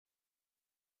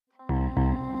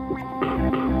We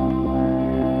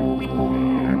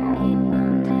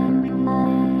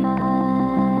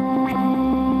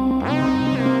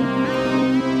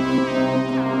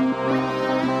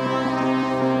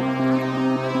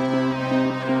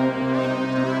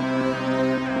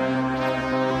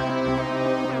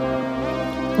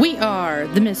are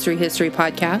the Mystery History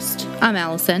Podcast. I'm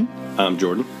Allison. I'm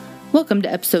Jordan. Welcome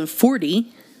to episode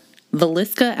 40,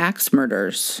 Villisca Axe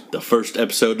Murders. The first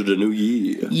episode of the new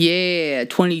year. Yeah,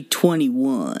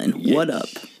 2021. Yes. What up?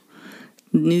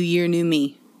 New year, new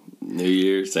me. New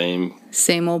year, same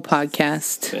Old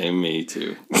podcast. Same me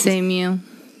too. Same you?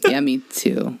 Yeah, me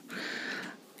too.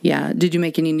 Yeah, did you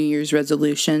make any New Year's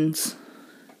resolutions?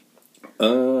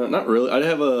 Not really. I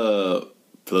have for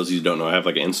those of you who don't know, I have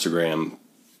like an Instagram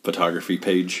photography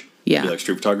page. Yeah. I do like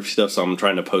street photography stuff, so I'm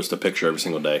trying to post a picture every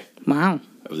single day. Wow.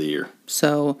 Of the year.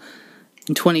 So,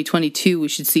 in 2022, we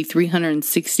should see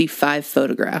 365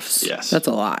 photographs. Yes. That's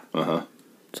a lot. Uh-huh.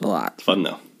 It's a lot. It's fun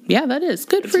though. Yeah, that is.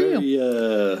 Good It's for very,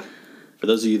 you. For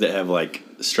those of you that have like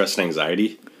stress and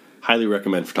anxiety, highly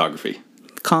recommend photography.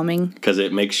 Calming. Because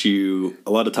it makes you,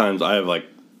 a lot of times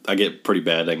I get pretty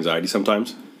bad anxiety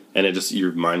sometimes, and it just,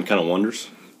 your mind kind of wanders.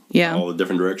 Yeah. All the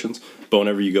different directions. But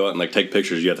whenever you go out and like take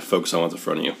pictures, you have to focus on what's in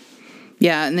front of you.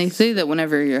 Yeah, and they say that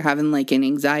whenever you're having like an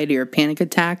anxiety or panic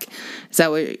attack,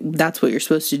 that's what you're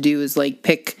supposed to do is like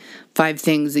pick 5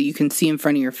 things that you can see in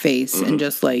front of your face and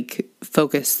just like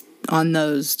focus on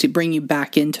those to bring you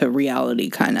back into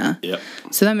reality kind of. Yeah.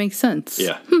 So that makes sense.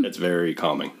 Yeah, it's very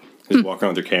calming. Just walk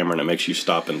around with your camera and it makes you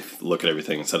stop and look at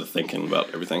everything instead of thinking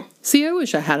about everything. See, I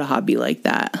wish I had a hobby like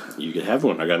that. You could have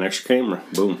one. I got an extra camera.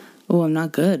 Boom. Oh, I'm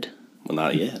not good. Well,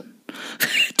 not yet.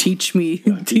 Teach me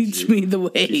the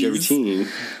ways. Teach every teen.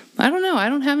 I don't know. I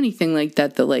don't have anything like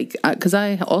that like, because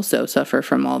I also suffer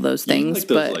from all those things. Like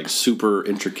those like super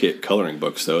intricate coloring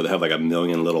books though. They have like a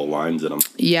million little lines in them.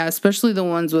 Yeah, especially the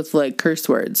ones with like curse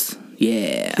words.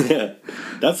 Yeah. Yeah,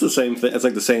 that's the same thing. It's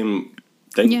like the same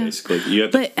thing basically. You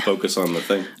have to focus on the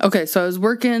thing. Okay, so I was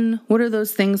working. What are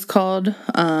those things called?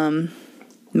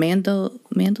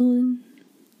 Mandolin?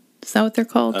 Is that what they're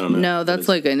called? I don't know. No, that's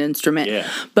like an instrument. Yeah.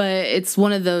 But it's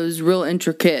one of those real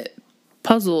intricate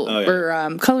puzzle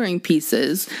or coloring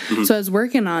pieces. Mm-hmm. So I was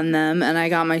working on them, and I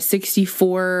got my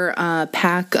 64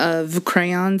 pack of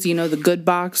crayons, you know, the good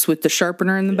box with the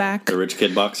sharpener in the back. The rich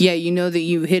kid box? Yeah, you know that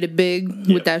you hit it big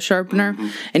with that sharpener. Mm-hmm.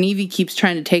 And Evie keeps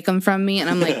trying to take them from me, and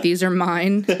I'm like, these are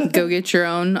mine. Go get your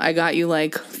own. I got you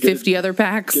like 50 other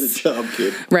packs. Get a job,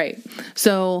 kid. Right.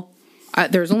 So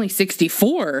there's only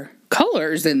 64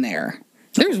 colors in there.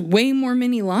 There's way more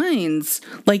many lines.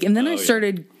 Like, and then I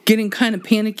started getting kind of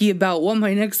panicky about what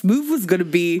my next move was going to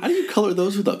be. How do you color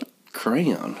those with a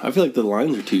crayon? I feel like the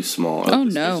lines are too small. Oh,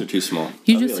 no. They're too small.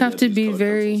 You just have to be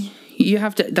very... You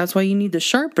have to... That's why you need the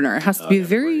sharpener. It has to be a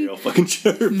very... fucking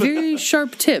sharp. Very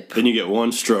sharp tip. Then you get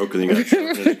one stroke and then you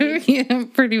got yeah,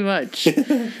 pretty much.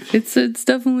 It's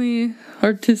definitely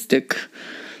artistic,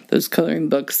 those coloring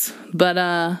books. But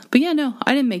yeah, no,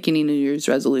 I didn't make any New Year's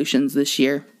resolutions this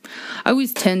year. I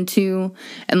always tend to,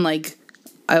 and like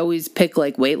I always pick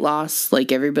like weight loss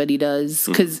like everybody does,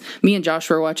 because me and Josh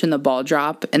were watching the ball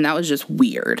drop, and that was just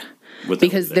weird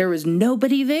because there was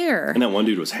nobody there. And that one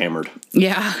dude was hammered.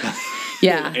 Yeah.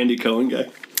 Yeah. Andy Cohen guy.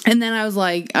 And then I was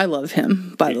like, I love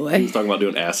him, by the way. He was talking about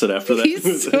doing acid after that.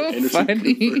 He's so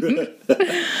funny.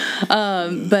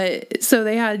 But so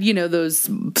they had, you know, those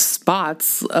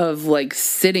spots of like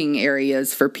sitting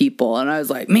areas for people. And I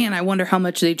was like, man, I wonder how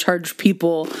much they charge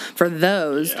people for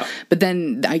those. Yeah. But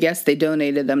then I guess they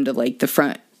donated them to like the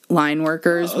front line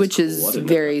workers, which is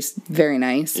very, very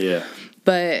nice. Yeah.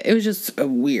 But it was just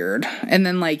weird. And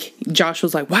then, like, Josh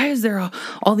was like, why is there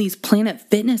all these Planet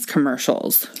Fitness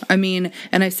commercials? I mean,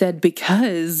 and I said,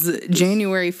 because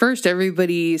January 1st,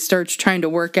 everybody starts trying to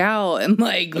work out and,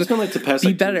 like, it's been like the past,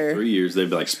 be better. 3 years, they've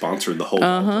been, like, sponsored the whole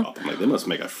ball drop. I'm like, they must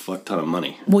make a fuck ton of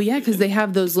money. Well, yeah, because they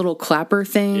have those little clapper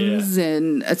things,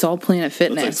 and it's all Planet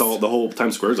Fitness. It's like the whole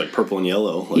Times Square is, like, purple and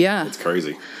yellow. Like, yeah. It's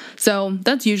crazy. So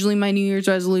that's usually my New Year's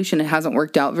resolution. It hasn't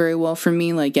worked out very well for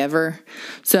me, like, ever.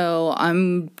 So I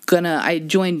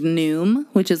joined Noom,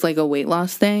 which is like a weight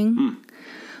loss thing.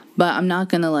 But I'm not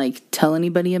going to, like, tell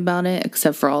anybody about it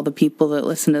except for all the people that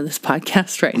listen to this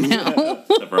podcast right now.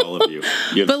 Except for all of you.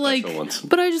 You have but, special like, ones.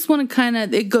 But I just want to kind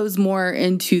of, it goes more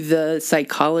into the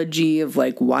psychology of,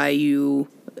 like, why you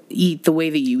eat the way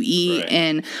that you eat. Right.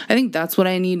 And I think that's what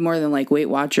I need more than, like, Weight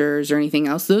Watchers or anything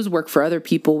else. Those work for other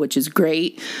people, which is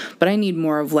great. But I need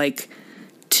more of, like,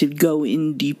 to go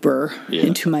in deeper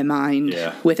into my mind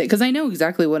with it, because I know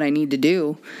exactly what I need to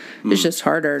do. It's just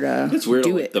harder to it's weird,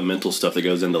 do like, it. the mental stuff that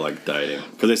goes into, like, dieting,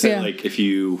 because they say like if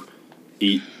you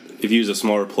eat if you use a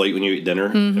smaller plate when you eat dinner,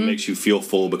 it makes you feel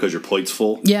full because your plate's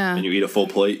full. Yeah. And you eat a full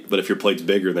plate. But if your plate's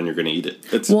bigger, then you're going to eat it.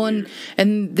 It's Well, weird.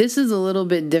 and this is a little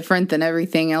bit different than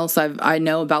everything else I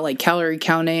know about, like calorie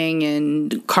counting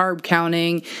and carb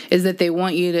counting, is that they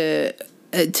want you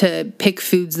to pick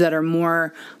foods that are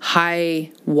more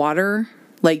high water,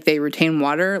 like they retain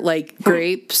water, like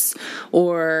grapes,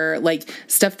 or like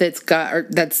stuff that's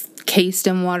cased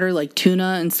in water, like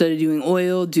tuna. Instead of doing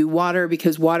oil, do water,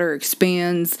 because water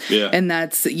expands. Yeah. And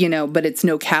that's, but it's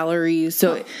no calories.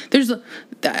 So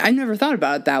I never thought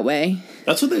about it that way.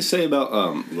 That's what they say about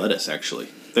lettuce, actually.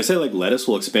 They say, like, lettuce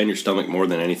will expand your stomach more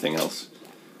than anything else.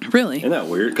 Really? Isn't that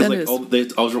weird? Because, That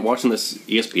is. I was watching this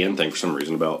ESPN thing for some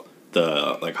reason about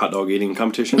the, like, hot dog eating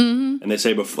competition. Mm-hmm. And they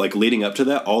say, leading up to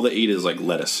that, all they eat is, like,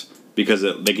 lettuce. Because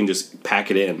they can just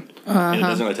pack it in. And it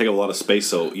doesn't, take up a lot of space,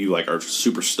 so you, are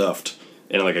super stuffed.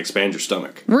 And it, expands your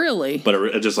stomach. Really? But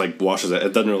it just, washes it.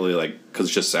 It doesn't really, because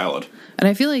it's just salad. And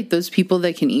I feel like those people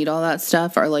that can eat all that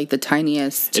stuff are, the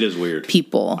tiniest. It is weird.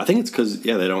 People. I think it's because,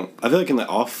 they don't. I feel like in the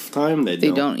off time, they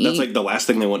don't eat. That's, the last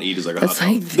thing they want to eat is, a hot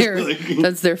dog.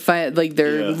 That's their fight,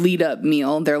 their lead up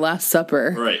meal, their last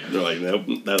supper. Right. They're like, nope,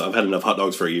 I've had enough hot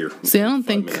dogs for a year. See, I don't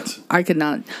think I could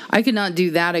not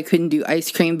do that. I couldn't do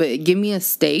ice cream, but give me a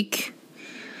steak.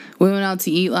 We went out to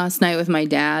eat last night with my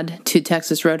dad to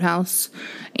Texas Roadhouse,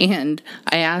 and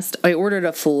I ordered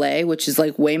a filet, which is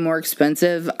way more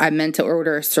expensive. I meant to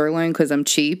order a sirloin because I'm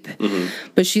cheap,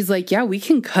 but she's like, yeah, we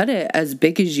can cut it as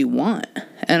big as you want.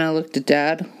 And I looked at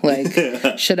Dad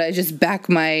should I just back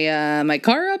my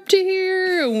car up to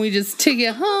here and we just take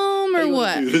it home or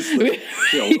what?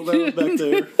 Yeah, we'll back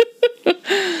there.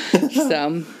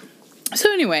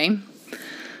 So anyway,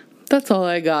 that's all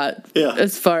I got. Yeah.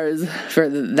 As far as for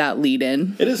that lead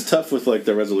in. It is tough with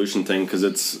the resolution thing because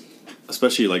it's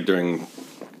especially during. I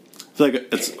feel like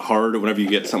it's hard whenever you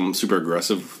get something super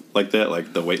aggressive like that,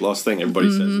 like the weight loss thing.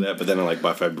 Everybody says that, but then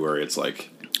by February it's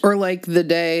or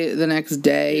the next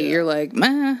day, you're like,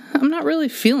 I'm not really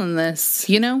feeling this,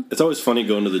 It's always funny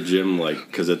going to the gym,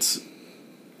 because it's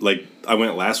I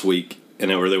went last week. And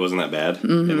it really wasn't that bad.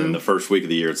 Mm-hmm. And then the first week of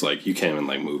the year, it's you can't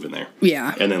even move in there.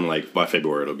 Yeah. And then by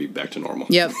February, it'll be back to normal.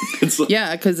 Yep.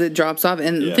 Yeah, because it drops off.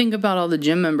 And think about all the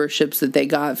gym memberships that they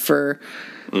got for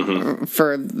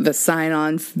the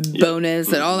sign-on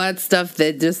bonus and all that stuff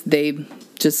that they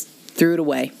just threw it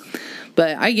away.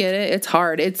 But I get it. It's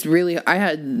hard. It's really, I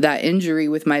had that injury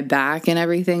with my back and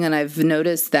everything, and I've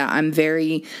noticed that I'm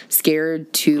very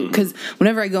scared to, because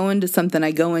whenever I go into something,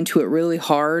 I go into it really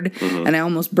hard, and I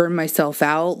almost burn myself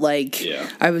out.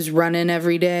 I was running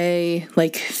every day, at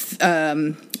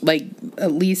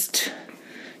least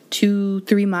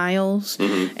 2-3 miles,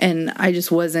 and I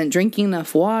just wasn't drinking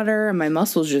enough water, and my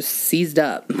muscles just seized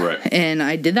up. Right. And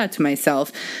I did that to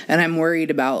myself, and I'm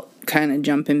worried about kind of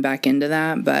jumping back into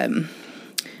that, but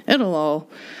it'll all,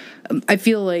 I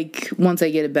feel like once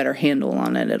I get a better handle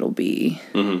on it, it'll be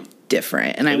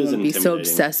different, and I won't be so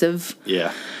obsessive.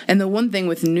 Yeah. And the one thing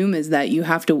with Noom is that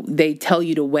they tell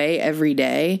you to weigh every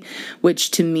day,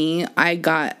 which to me, I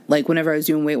got, whenever I was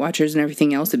doing Weight Watchers and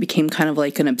everything else, it became kind of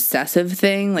an obsessive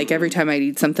thing. Every time I'd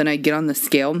eat something, I'd get on the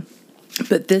scale.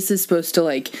 But this is supposed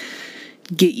to,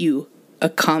 get you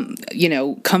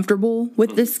comfortable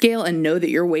with this scale and know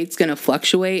that your weight's going to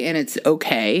fluctuate and it's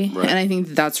okay. Right. And I think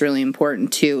that's really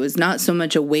important too, is not so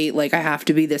much a weight, I have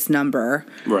to be this number.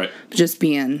 Right. Just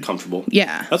being comfortable.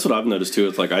 Yeah. That's what I've noticed too.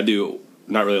 It's I do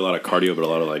not really a lot of cardio, but a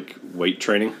lot of weight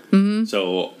training. Mm-hmm.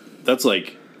 So that's I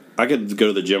could go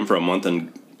to the gym for a month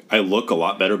and I look a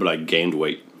lot better, but I gained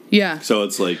weight. Yeah. So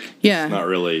it's yeah. It's not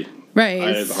really. Right.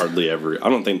 I hardly ever. I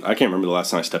can't remember the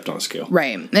last time I stepped on a scale.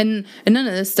 Right. And none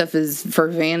of this stuff is for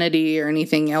vanity or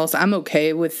anything else. I'm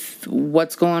okay with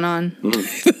what's going on.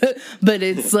 Mm-hmm. But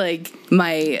it's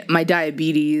my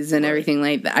diabetes and everything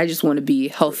like that. I just want to be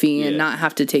healthy and not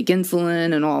have to take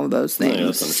insulin and all of those things. Yeah,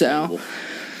 that's understandable.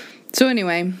 So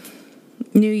anyway,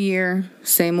 new year,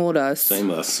 same old us.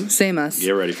 Same us. Same us.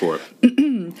 Get ready for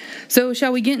it. So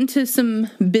shall we get into some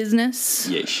business?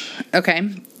 Yes. Okay.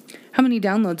 How many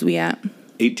downloads we at?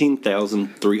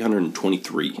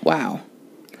 18,323. Wow.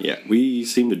 Yeah, we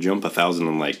seem to jump 1,000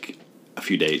 in a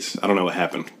few days. I don't know what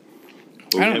happened.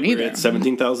 I don't either. We're at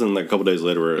 17,000, a couple days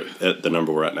later, we're at the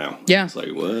number we're at now. Yeah. It's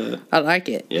what? I like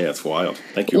it. Yeah, it's wild.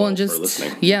 Thank you all for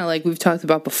listening. Yeah, like we've talked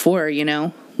about before,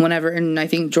 whenever, and I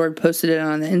think George posted it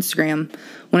on the Instagram,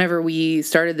 whenever we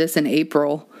started this in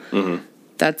April,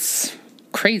 that's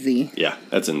crazy. Yeah,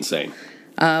 that's insane.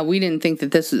 We didn't think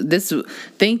that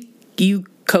thank you,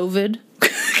 COVID,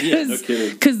 Yeah, no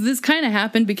kidding. Because this kind of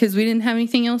happened because we didn't have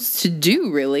anything else to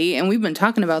do, really. And we've been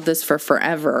talking about this for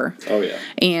forever. Oh, yeah.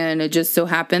 And it just so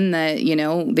happened that,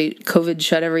 COVID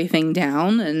shut everything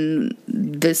down. And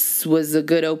this was a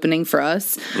good opening for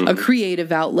us. A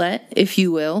creative outlet, if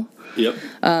you will. Yep.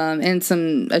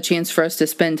 And a chance for us to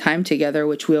spend time together,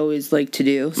 which we always like to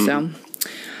do. So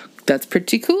that's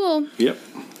pretty cool. Yep.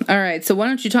 All right, so why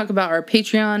don't you talk about our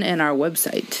Patreon and our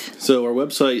website? So our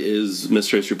website is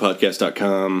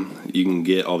MrHistoryPodcast.com. You can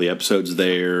get all the episodes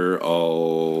there,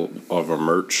 all of our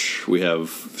merch. We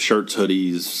have shirts,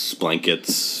 hoodies,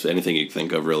 blankets, anything you can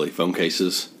think of, really, phone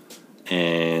cases.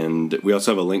 And we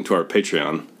also have a link to our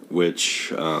Patreon,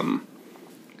 which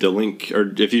the link, or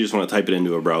if you just want to type it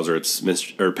into a browser, it's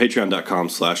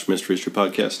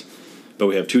patreon.com/MrHistoryPodcast. But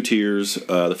we have 2 tiers.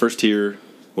 The first tier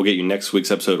will get you next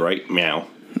week's episode right now.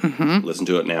 Listen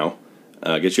to it now.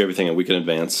 Gets you everything a week in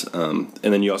advance. And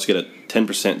then you also get a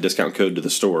 10% discount code to the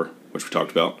store, which we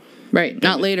talked about. Right.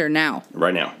 Not later, now.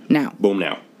 Right now. Now. Boom,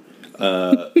 now.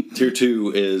 Tier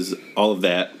 2 is all of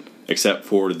that, except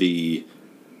for the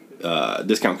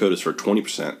discount code is for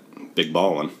 20%. Big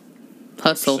ballin'.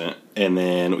 Hustle. And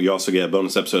then you also get a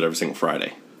bonus episode every single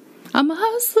Friday. I'm a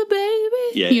hustler,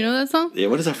 baby. Yeah. You know that song? Yeah,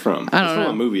 what is that from? I don't it's know.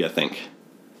 from a movie, I think.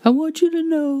 I want you to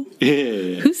know.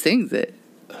 Yeah. Who sings it?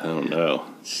 I don't know.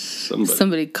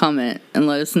 Somebody comment and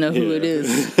let us know who it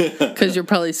is. Because you're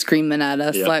probably screaming at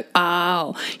us like,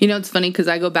 oh. It's funny because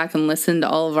I go back and listen to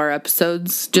all of our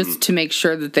episodes just to make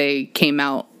sure that they came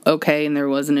out okay and there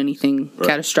wasn't anything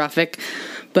catastrophic.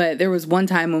 But there was one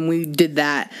time when we did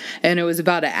that, and it was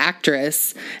about an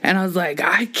actress, and I was like,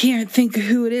 I can't think of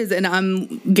who it is. And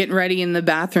I'm getting ready in the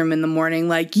bathroom in the morning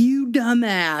like, you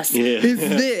dumbass. Yeah. This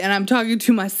is it. And I'm talking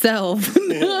to myself.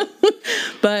 Yeah.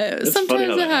 But It's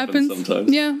sometimes it happens. Sometimes.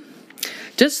 Yeah.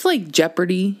 Just like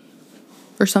Jeopardy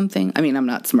or something. I mean, I'm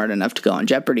not smart enough to go on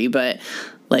Jeopardy, but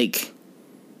like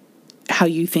how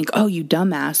you think, oh, you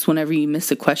dumbass, whenever you miss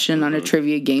a question on a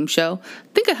trivia game show.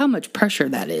 Think of how much pressure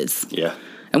that is. Yeah.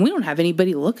 And we don't have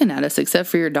anybody looking at us except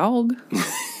for your dog.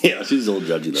 Yeah, she's a little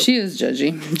judgy, though. She is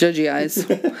judgy. Judgy eyes.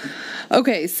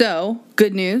 Okay, so,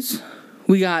 good news.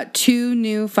 We got 2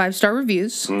 new 5-star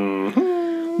reviews.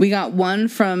 We got one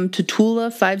from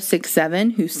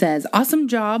Tatula567 who says, awesome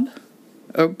job.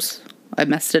 Oops, I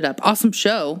messed it up. Awesome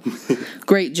show.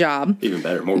 Great job. Even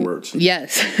better, more words.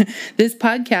 Yes. This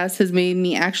podcast has made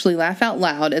me actually laugh out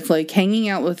loud. It's like hanging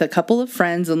out with a couple of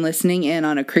friends and listening in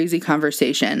on a crazy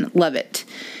conversation. Love it.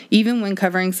 Even when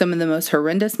covering some of the most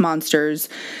horrendous monsters,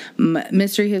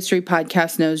 Mystery History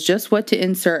Podcast knows just when to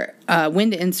insert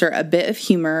a bit of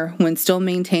humor when still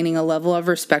maintaining a level of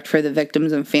respect for the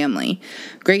victims and family.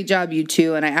 Great job, you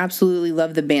two, and I absolutely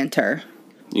love the banter.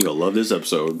 You're going to love this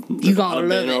episode. You're going to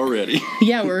love it. Already.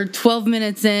 Yeah, we're 12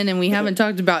 minutes in, and we haven't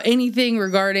talked about anything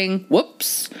regarding,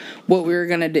 what we were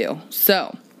going to do.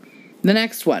 So, the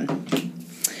next one.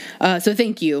 So,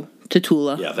 thank you,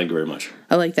 Tatula. Yeah, thank you very much.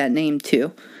 I like that name,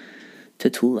 too.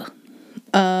 Tatula.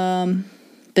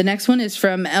 The next one is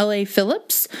from L.A.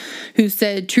 Phillips, who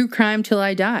said, True Crime Till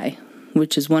I Die,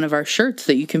 which is one of our shirts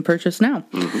that you can purchase now.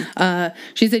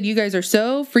 She said, you guys are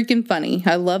so freaking funny.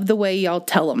 I love the way y'all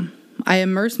tell them. I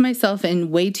immerse myself in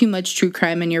way too much true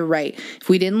crime, and you're right. If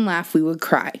we didn't laugh, we would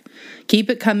cry. Keep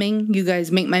it coming. You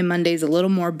guys make my Mondays a little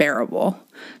more bearable.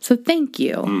 So thank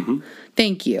you.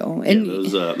 Thank you. And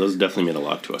those definitely mean a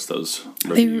lot to us, those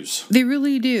reviews. They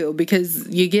really do, because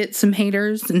you get some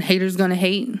haters, and haters gonna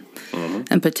hate,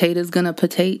 and potatoes gonna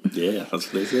potate. Yeah,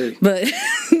 that's what they say. But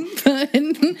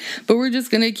we're just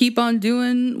gonna keep on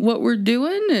doing what we're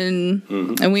doing,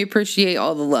 and we appreciate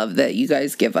all the love that you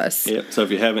guys give us. Yep. So if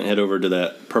you haven't, head over to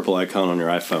that purple icon on your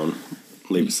iPhone.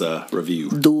 Leave us a review.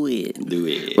 Do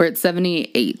it. We're at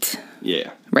 78.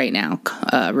 Yeah. Right now,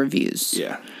 reviews.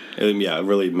 Yeah. It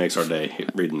really makes our day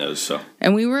reading those. So.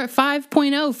 And we were at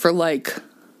 5.0 for like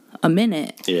a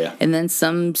minute. Yeah. And then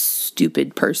some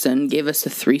stupid person gave us a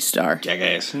 3-star.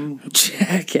 Jackass.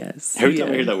 Jackass. Every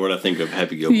time I hear that word, I think of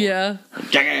Happy Gilmore. Yeah.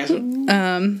 Jackass.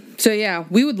 So yeah,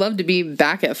 we would love to be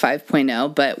back at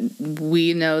 5.0, but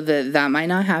we know that might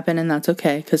not happen, and that's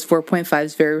okay, because 4.5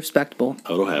 is very respectable.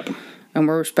 Oh, it'll happen. And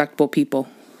we're respectable people.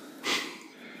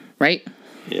 Right?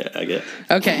 Yeah, I guess.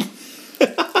 Okay.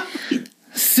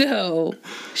 So,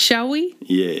 shall we?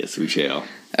 Yes, we shall.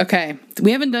 Okay.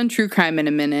 We haven't done true crime in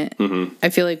a minute. I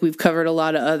feel like we've covered a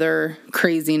lot of other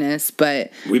craziness,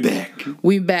 but we back.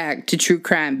 We back to true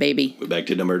crime, baby. We back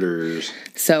to the murders.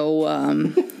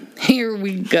 So, here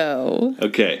we go.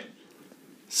 Okay.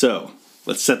 So,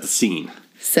 let's set the scene.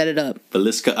 Set it up.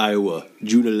 Villisca, Iowa,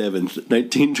 June 11th,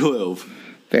 1912.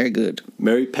 Very good.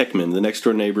 Mary Peckman, the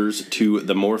next-door neighbors to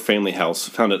the Moore family house,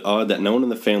 found it odd that no one in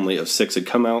the family of 6 had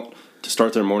come out to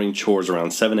start their morning chores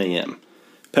around 7 a.m.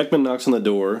 Peckman knocks on the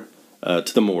door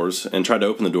to the Moores and tried to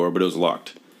open the door, but it was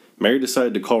locked. Mary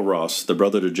decided to call Ross, the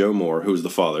brother to Joe Moore, who was the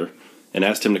father, and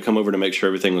asked him to come over to make sure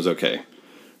everything was okay.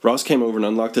 Ross came over and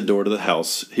unlocked the door to the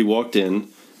house. He walked in,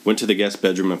 went to the guest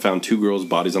bedroom, and found 2 girls'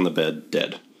 bodies on the bed,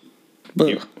 dead.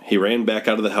 He ran back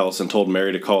out of the house and told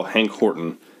Mary to call Hank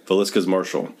Horton, Villisca's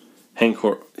marshal. They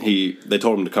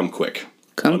told him to come quick.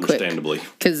 Understandably.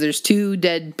 Because there's 2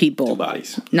 dead people. 2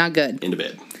 bodies. Not good. Into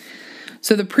bed.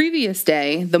 So the previous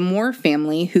day, the Moore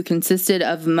family, who consisted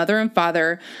of mother and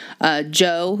father,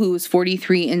 Joe, who was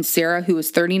 43, and Sarah, who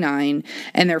was 39,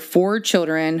 and their 4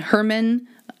 children, Herman,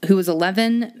 who was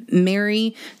 11,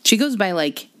 Mary, she goes by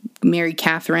like Mary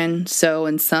Catherine, so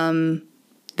in some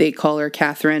they call her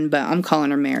Catherine, but I'm calling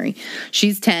her Mary.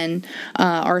 She's 10,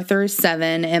 Arthur is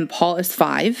 7, and Paul is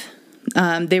 5.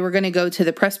 They were going to go to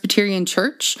the Presbyterian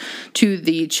Church to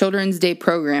the Children's Day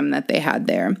program that they had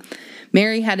there.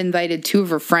 Mary had invited 2 of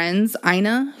her friends,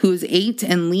 Ina, who was 8,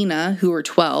 and Lena, who were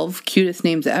 12, cutest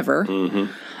names ever,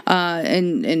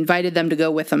 and invited them to go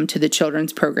with them to the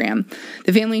children's program.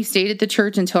 The family stayed at the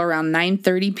church until around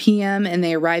 9:30 p.m., and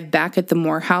they arrived back at the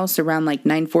Moore house around like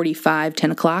 9:45,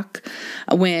 10 o'clock,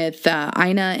 with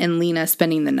Ina and Lena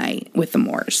spending the night with the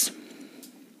Moores.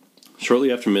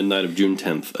 Shortly after midnight of June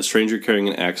 10th, a stranger carrying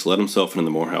an axe let himself into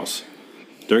the Moore house.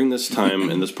 During this time,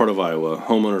 in this part of Iowa,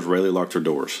 homeowners rarely locked their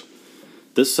doors.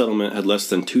 This settlement had less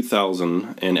than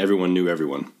 2,000, and everyone knew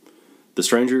everyone. The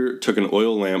stranger took an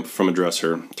oil lamp from a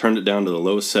dresser, turned it down to the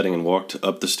lowest setting, and walked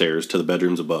up the stairs to the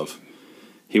bedrooms above.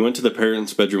 He went to the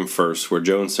parents' bedroom first, where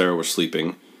Joe and Sarah were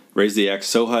sleeping, raised the axe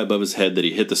so high above his head that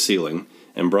he hit the ceiling,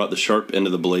 and brought the sharp end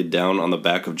of the blade down on the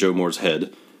back of Joe Moore's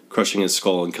head, crushing his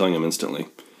skull and killing him instantly.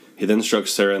 He then struck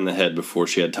Sarah in the head before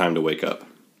she had time to wake up.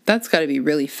 That's got to be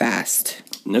really fast.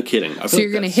 No kidding. So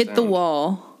you're going to hit the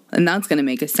wall, and that's going to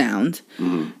make a sound.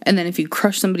 Mm-hmm. And then if you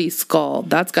crush somebody's skull,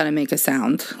 that's got to make a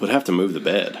sound. Would have to move the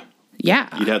bed.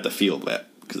 Yeah. You'd have to feel that,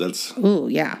 because that's... Ooh,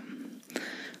 yeah.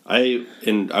 I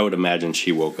would imagine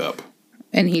she woke up.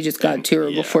 And he just got to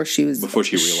her before she realized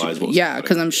what was happening. Yeah,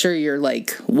 because I'm sure you're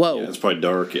like, whoa. Yeah, it's probably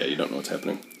dark. Yeah, you don't know what's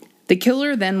happening. The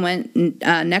killer then went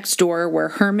next door where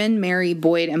Herman, Mary,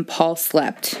 Boyd, and Paul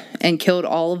slept and killed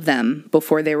all of them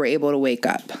before they were able to wake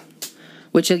up.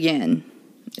 Which, again,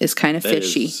 is kind of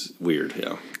fishy. Is weird,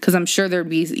 yeah. Because I'm sure there'd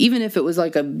be, even if it was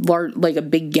like a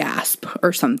big gasp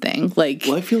or something. Like,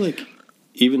 well, I feel like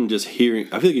even just hearing,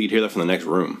 I feel like you could hear that from the next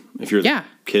room. If you're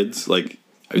kids, like,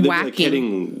 they'd be like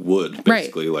hitting wood,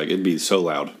 basically. Right. Like, it'd be so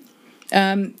loud.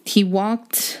 He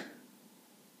walked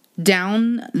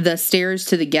down the stairs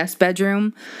to the guest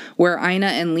bedroom where Ina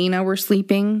and Lena were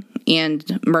sleeping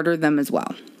and murdered them as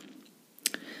well.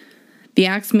 The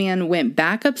Axeman went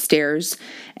back upstairs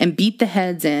and beat the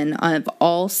heads in of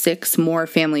all 6 more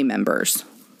family members.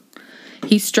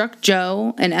 He struck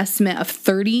Joe an estimate of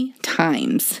 30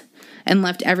 times and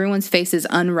left everyone's faces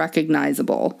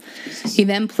unrecognizable. He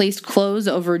then placed clothes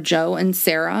over Joe and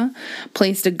Sarah,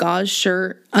 placed a gauze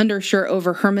undershirt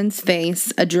over Herman's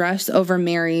face, a dress over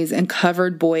Mary's, and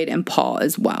covered Boyd and Paul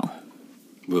as well.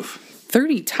 Oof.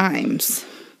 30 times.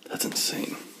 That's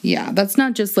insane. Yeah, that's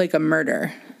not just like a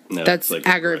murder. No, that's like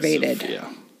aggravated.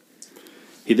 Yeah.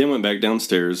 He then went back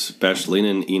downstairs, bashed Lena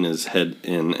and Ina's head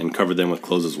in, and covered them with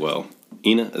clothes as well.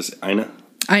 Ina.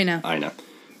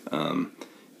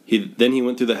 He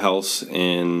went through the house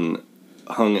and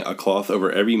hung a cloth over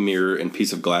every mirror and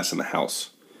piece of glass in the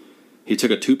house. He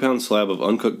took a 2-pound slab of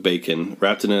uncooked bacon,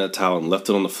 wrapped it in a towel, and left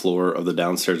it on the floor of the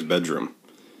downstairs bedroom.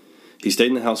 He stayed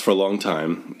in the house for a long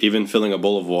time, even filling a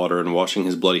bowl of water and washing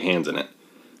his bloody hands in it.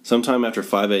 Sometime after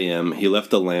 5 a.m., he left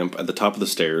the lamp at the top of the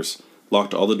stairs,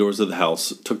 locked all the doors of the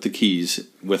house, took the keys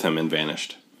with him, and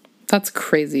vanished. That's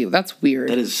crazy. That's weird.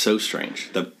 That is so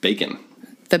strange. The bacon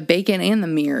and the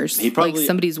mirrors. He probably, like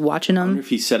somebody's watching them. I wonder if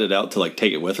he set it out to like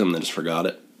take it with him and then just forgot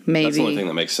it. Maybe. That's the only thing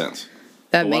that makes sense.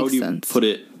 That makes sense. Why would you put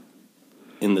it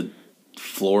in the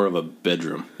floor of a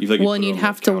bedroom? And you'd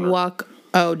have to walk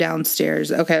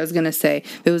downstairs. Okay, I was going to say,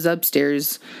 if it was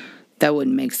upstairs, that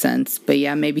wouldn't make sense. But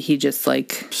yeah, maybe he just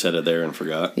like... set it there and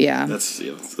forgot. Yeah.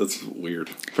 That's weird.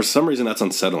 For some reason, that's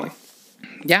unsettling.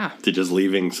 Yeah. To just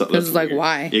leaving something. It's like,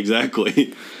 why?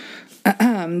 Exactly.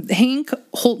 Hank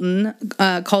Holton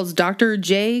calls Dr.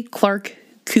 J. Clark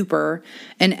Cooper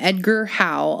and Edgar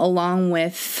Howe, along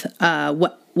with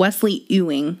Wesley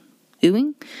Ewing.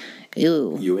 Ewing?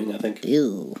 Ew. Ewing, I think.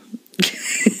 Ew.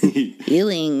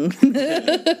 Healing.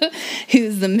 He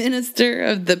was the minister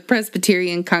of the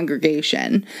Presbyterian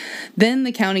congregation. Then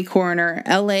the county coroner,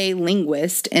 L.A.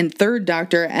 linguist, and third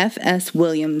doctor, F.S.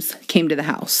 Williams, came to the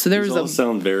house. So there These was all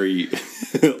sound very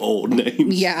old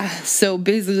names. Yeah, so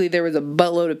basically there was a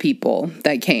buttload of people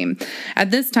that came.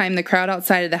 At this time, the crowd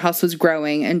outside of the house was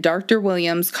growing, and Dr.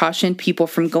 Williams cautioned people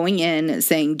from going in,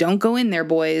 saying, "Don't go in there,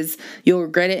 boys. You'll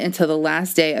regret it until the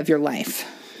last day of your life."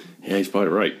 Yeah, he's probably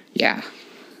right. Yeah.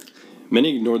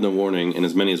 Many ignored the warning, and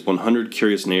as many as 100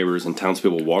 curious neighbors and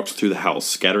townspeople walked through the house,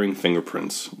 scattering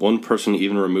fingerprints. One person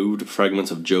even removed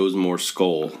fragments of Joe's Moore's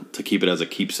skull to keep it as a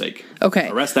keepsake. Okay.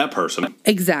 Arrest that person.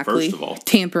 Exactly. First of all.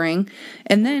 Tampering.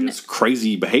 And then... It's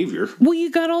crazy behavior. Well,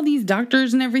 you got all these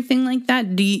doctors and everything like that.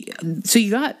 So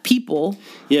you got people...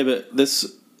 Yeah, but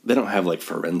this... They don't have, like,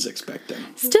 forensics back then.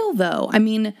 Still, though, I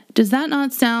mean, does that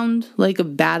not sound like a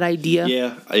bad idea?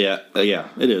 Yeah,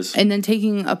 it is. And then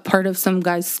taking a part of some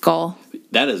guy's skull?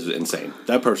 That is insane.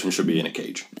 That person should be in a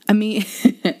cage. I mean,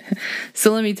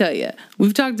 so let me tell you,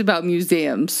 we've talked about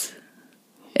museums,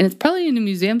 and it's probably in a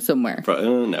museum somewhere.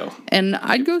 No. And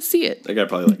I'd go see it. That guy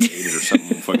probably, like, ate it or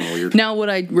something fucking weird. Now, would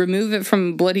I remove it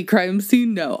from a bloody crime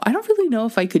scene? No. I don't really know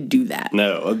if I could do that.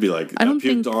 No, I'd be like, I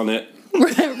puked on it. Right.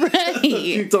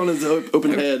 Puked on his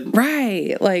open head.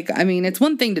 Right. Like, I mean, it's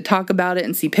one thing to talk about it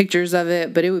and see pictures of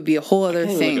it, but it would be a whole other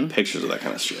thing. Look at pictures of that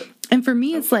kind of shit. And for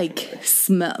me, it's like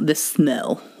the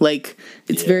smell. Like,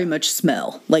 it's very much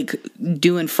smell. Like,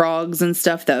 doing frogs and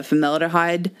stuff, that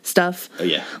formaldehyde stuff. Oh,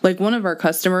 yeah. Like, one of our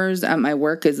customers at my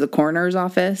work is the coroner's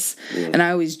office. And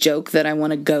I always joke that I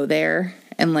want to go there.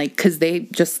 And, like, because they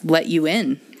just let you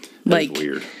in. That's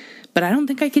weird. But I don't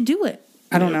think I could do it.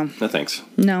 I don't know. No, thanks.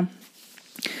 No.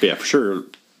 But yeah, for sure,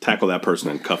 tackle that person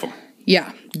and cuff them.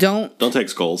 Yeah. Don't take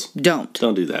skulls. Don't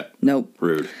do that. Nope.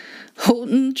 Rude.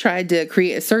 Holton tried to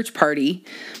create a search party,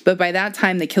 but by that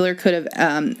time the killer could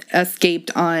have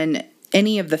escaped on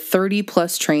any of the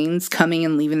 30-plus trains coming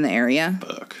and leaving the area.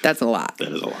 Fuck. That's a lot.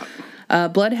 That is a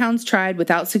lot. Bloodhounds tried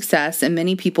without success, and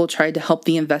many people tried to help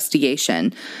the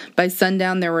investigation. By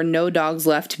sundown, there were no dogs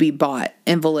left to be bought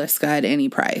in Villisca at any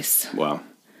price. Wow.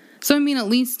 So, I mean, at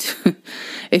least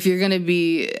if you're going to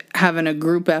be having a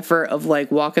group effort of, like,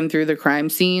 walking through the crime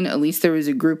scene, at least there was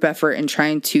a group effort in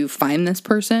trying to find this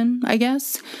person, I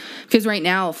guess. Because right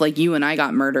now, if, like, you and I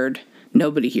got murdered,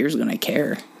 nobody here is going to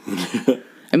care.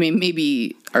 I mean,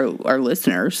 maybe our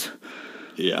listeners.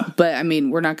 Yeah. But, I mean,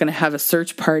 we're not going to have a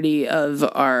search party of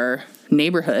our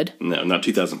neighborhood. No, not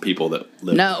 2,000 people that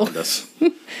live around us.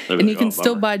 And you can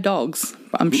still buy dogs,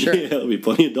 I'm sure. Yeah, there'll be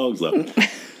plenty of dogs left.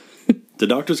 The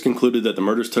doctors concluded that the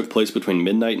murders took place between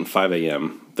midnight and 5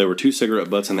 a.m. There were 2 cigarette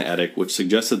butts in the attic, which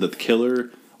suggested that the killer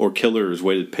or killers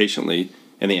waited patiently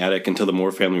in the attic until the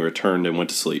Moore family returned and went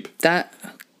to sleep. That's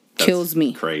kills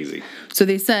me. Crazy. So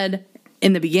they said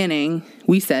in the beginning,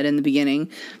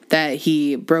 that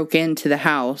he broke into the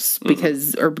house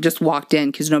because, or just walked in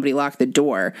because nobody locked the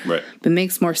door. Right. But it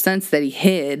makes more sense that he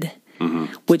hid,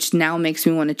 which now makes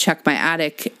me want to check my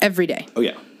attic every day. Oh,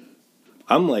 yeah.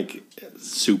 I'm, like,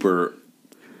 super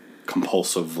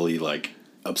compulsively, like,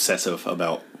 obsessive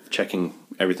about checking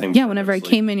everything. Yeah, whenever I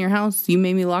came in your house, you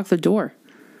made me lock the door.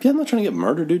 Yeah, I'm not trying to get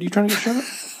murdered, dude. You trying to get shot?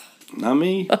 Not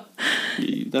me.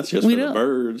 That's just for the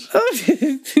birds.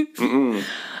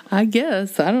 I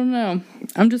guess. I don't know.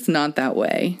 I'm just not that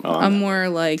way. I'm more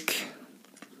like...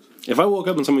 If I woke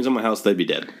up and somebody's in my house, they'd be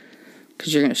dead.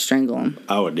 Because you're going to strangle them.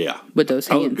 I would, yeah. With those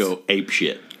hands. I would go ape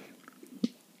shit.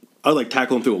 I would, like,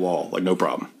 tackle them through a wall, like, no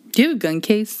problem. Do you have a gun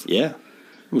case? Yeah.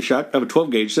 I have a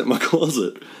 12-gauge sitting in my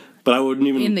closet. But I wouldn't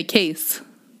even... In the case,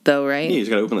 though, right? Yeah, you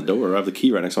just got to open the door. I have the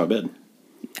key right next to my bed.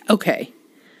 Okay.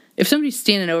 If somebody's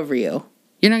standing over you,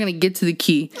 you're not going to get to the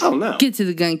key. Oh, no. Get to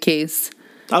the gun case.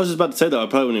 I was just about to say, though, I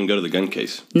probably wouldn't even go to the gun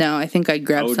case. No, I think I'd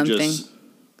grab something.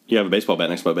 You have a baseball bat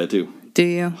next to my bed, too. Do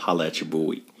you? Holla at your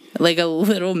boy. Like a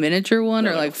little miniature one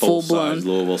or like full-blown?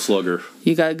 Louisville Slugger.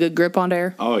 You got a good grip on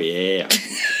there? Oh, yeah.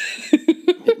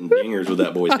 Hitting dingers with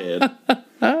that boy's head.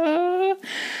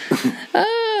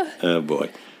 Oh, boy.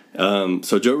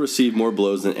 So Joe received more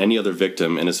blows than any other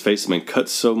victim, and his face had been cut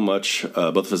so much,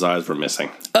 both of his eyes were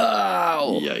missing.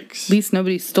 Oh! Yikes. At least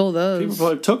nobody stole those. People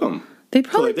probably took them. They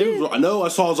probably did. I know I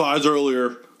saw his eyes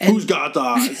earlier. Who's got the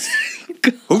eyes?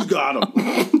 Who's got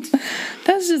them?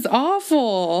 That's just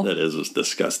awful. That is just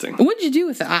disgusting. What'd you do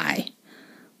with the eye?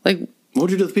 Like,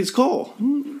 what'd you do with the piece of coal?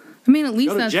 I mean, at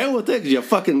least go to jail with it because you're a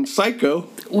fucking psycho.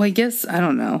 Well, I guess, I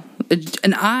don't know.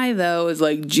 An eye, though, is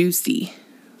like juicy.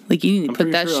 Like, you need to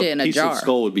put that shit in a jar. A piece of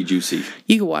skull would be juicy.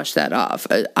 You can wash that off.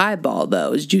 An eyeball,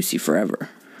 though, is juicy forever.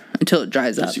 Until it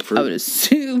dries up, I would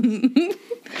assume.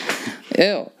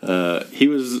 Ew. He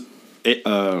was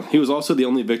He was also the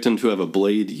only victim to have a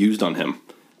blade used on him,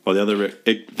 while the other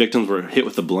victims were hit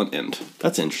with the blunt end.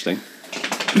 That's interesting.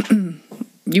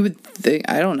 You would think,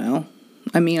 I don't know.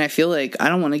 I mean, I feel like I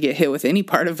don't want to get hit with any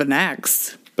part of an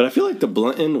axe. But I feel like the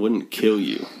blunt end wouldn't kill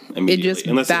you immediately. It just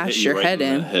unless bash it hit you your right head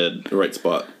in. The right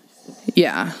spot.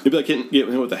 Yeah. It'd be like getting hit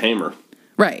with a hammer.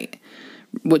 Right.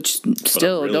 Which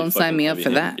still, really don't sign me up for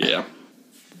that. Yeah.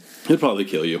 It'd probably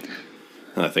kill you.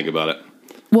 When I think about it.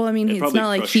 Well, I mean, it's not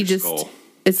like he just... Skull.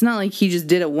 It's not like he just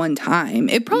did it one time.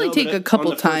 It'd probably take a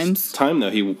couple times. First time,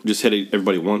 though, he just hit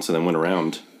everybody once and then went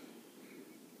around.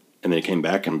 And then he came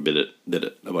back and did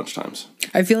it a bunch of times.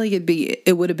 I feel like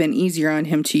it would have been easier on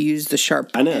him to use the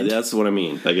sharp I know, end. that's what I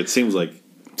mean. Like, it seems like...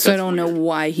 So I don't know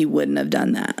why he wouldn't have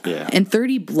done that. Yeah. And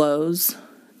 30 blows.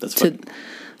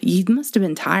 He must have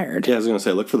been tired. Yeah, I was going to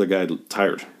say, look for the guy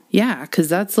tired. Yeah, because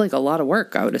that's like a lot of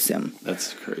work, I would assume.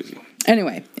 That's crazy.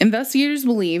 Anyway, investigators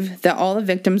believe that all the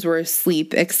victims were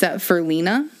asleep except for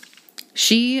Lena.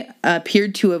 She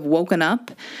appeared to have woken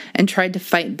up and tried to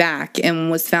fight back and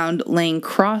was found laying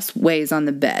crossways on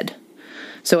the bed.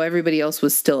 So everybody else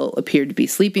was still appeared to be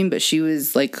sleeping, but she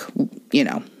was like,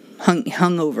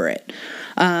 hung over it.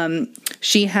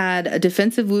 She had a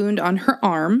defensive wound on her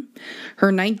arm.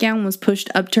 Her nightgown was pushed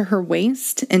up to her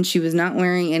waist, and she was not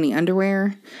wearing any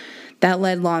underwear. That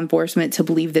led law enforcement to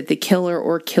believe that the killer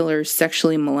or killers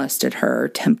sexually molested her or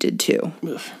attempted to.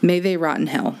 Ugh. May they rot in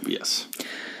hell. Yes.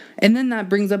 And then that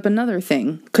brings up another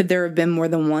thing. Could there have been more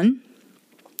than one?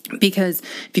 Because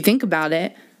if you think about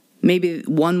it, maybe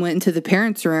one went into the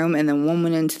parents' room and then one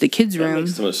went into the kids' room. That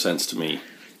makes the most sense to me.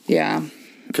 Yeah.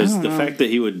 Because the fact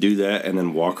that he would do that and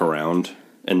then walk around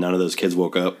and none of those kids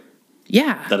woke up,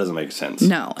 yeah, that doesn't make sense.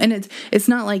 No, and it's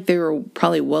not like they were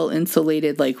probably well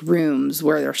insulated like rooms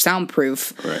where they're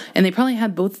soundproof, right. And they probably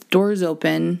had both doors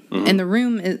open, and the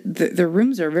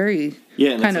rooms are very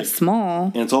kind of small,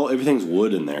 and it's everything's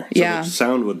wood in there. So the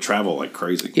sound would travel like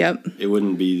crazy. Yep, it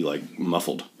wouldn't be like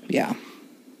muffled. Yeah.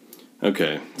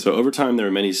 Okay, so over time there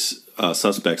were many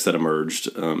suspects that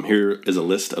emerged. Here is a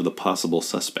list of the possible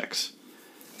suspects.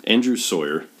 Andrew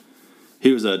Sawyer.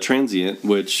 He was a transient,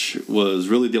 which was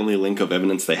really the only link of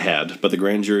evidence they had, but the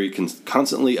grand jury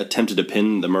constantly attempted to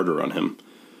pin the murder on him.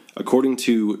 According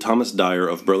to Thomas Dyer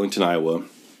of Burlington, Iowa,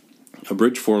 a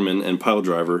bridge foreman and pile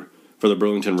driver for the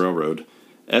Burlington Railroad,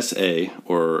 S.A.,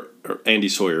 or Andy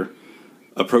Sawyer,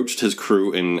 approached his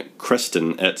crew in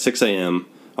Creston at 6 a.m.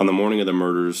 on the morning of the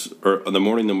murders, or on the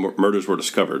morning the murders were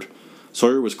discovered.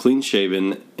 Sawyer was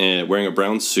clean-shaven and wearing a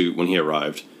brown suit when he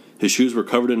arrived. His shoes were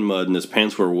covered in mud and his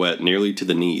pants were wet nearly to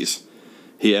the knees.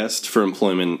 He asked for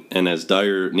employment, and as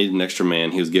Dyer needed an extra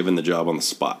man, he was given the job on the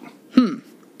spot.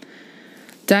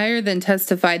 Dyer then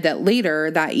testified that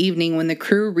later that evening when the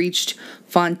crew reached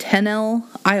Fontenelle,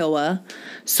 Iowa,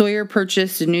 Sawyer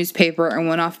purchased a newspaper and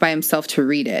went off by himself to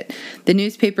read it. The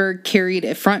newspaper carried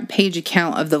a front-page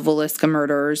account of the Villisca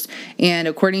murders, and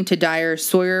according to Dyer,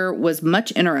 Sawyer was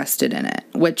much interested in it,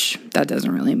 which that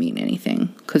doesn't really mean anything,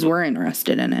 because we're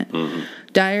interested in it. Mm-hmm.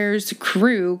 Dyer's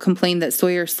crew complained that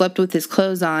Sawyer slept with his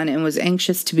clothes on and was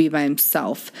anxious to be by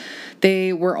himself.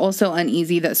 They were also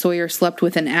uneasy that Sawyer slept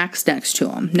with an axe next to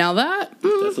him. Now that's a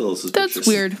little suspicious. That's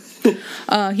weird.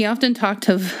 He often talked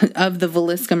of the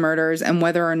Villisca murders and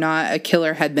whether or not a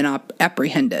killer had been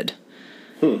apprehended.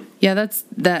 Yeah, that's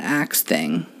the axe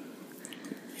thing.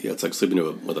 Yeah, it's like sleeping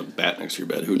with a bat next to your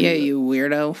bed. Yeah, you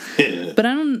weirdo. But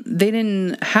they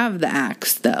didn't have the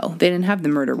axe, though. They didn't have the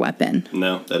murder weapon.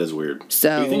 No, that is weird.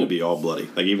 So you think it'd be all bloody?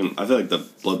 I feel like the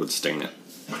blood would stain it.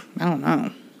 I don't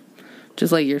know.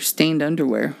 Just like your stained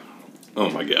underwear. Oh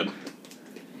my god.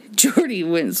 Jordy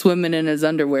went swimming in his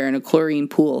underwear in a chlorine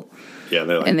pool. Yeah,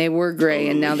 and they were gray,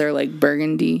 and now they're like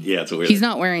burgundy. Yeah, it's weird. He's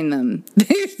not wearing them.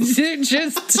 They're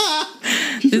just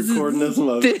recording this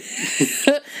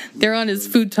up. They're on his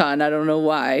futon. I don't know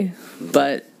why,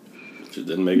 but just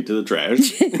didn't make it to the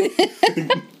trash.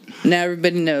 Now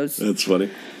everybody knows. That's funny.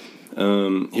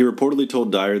 He reportedly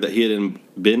told Dyer that he had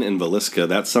been in Villisca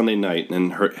that Sunday night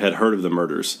and had heard of the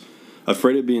murders.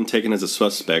 Afraid of being taken as a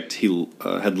suspect, he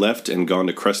had left and gone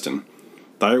to Creston.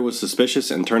 Dyer was suspicious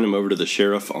and turned him over to the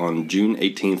sheriff on June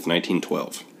 18th,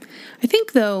 1912. I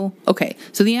think, though, okay,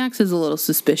 so the axe is a little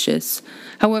suspicious.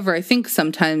 However, I think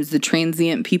sometimes the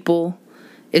transient people,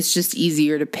 it's just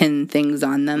easier to pin things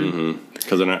on them.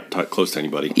 Because they're not close to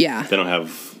anybody. Yeah. They don't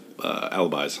have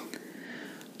alibis.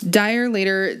 Dyer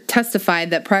later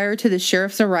testified that prior to the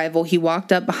sheriff's arrival, he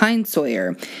walked up behind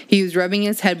Sawyer. He was rubbing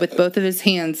his head with both of his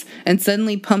hands and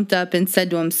suddenly pumped up and said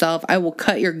to himself, "I will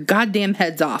cut your goddamn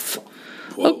heads off."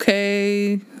 Whoa.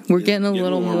 Okay, we're getting a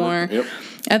little more. Yep.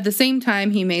 At the same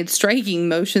time, he made striking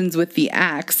motions with the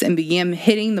axe and began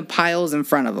hitting the piles in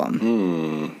front of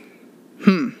him.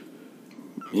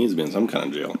 He's been in some kind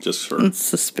of jail just for... It's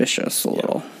suspicious a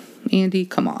little. Andy,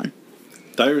 come on.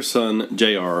 Dyer's son,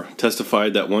 J.R.,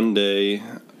 testified that one day,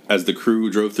 as the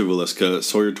crew drove through Villisca,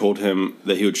 Sawyer told him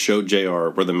that he would show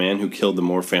J.R. where the man who killed the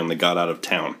Moore family got out of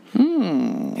town.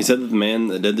 He said that the man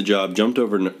that did the job jumped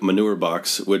over a manure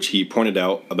box, which he pointed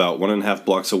out about 1.5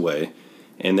 blocks away,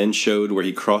 and then showed where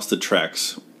he crossed the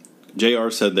tracks. J.R.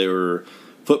 said there were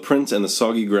footprints in the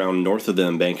soggy ground north of the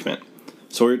embankment.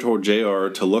 Sawyer told J.R.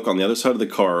 to look on the other side of the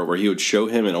car where he would show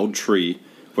him an old tree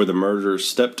where the murderer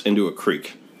stepped into a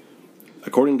creek.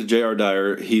 According to J.R.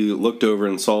 Dyer, he looked over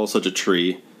and saw such a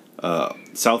tree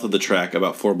south of the track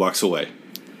about 4 blocks away.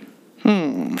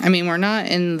 I mean, we're not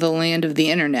in the land of the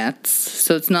internets,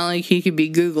 so it's not like he could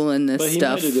be Googling this But he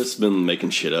stuff. might have just been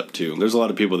making shit up, too. There's a lot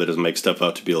of people that just make stuff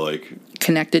up to be like...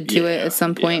 Connected to it at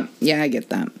some point. Yeah, I get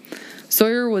that.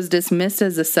 Sawyer was dismissed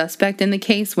as a suspect in the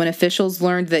case when officials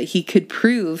learned that he could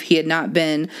prove he had not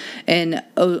been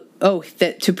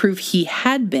to prove he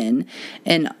had been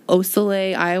in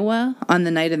Osceola, Iowa on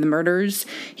the night of the murders.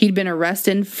 He'd been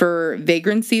arrested for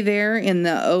vagrancy there in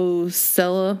the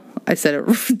Osceola. I said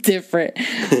it different.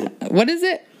 What is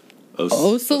it?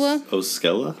 Osceola?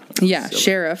 Osceola? Yeah,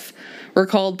 sheriff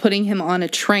recalled putting him on a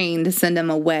train to send him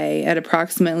away at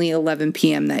approximately 11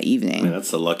 p.m. that evening. Man,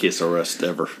 that's the luckiest arrest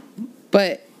ever.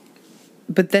 But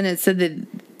then it said that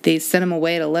they sent him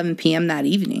away at 11 p.m. that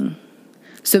evening.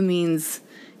 So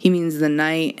he means the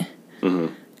night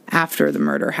after the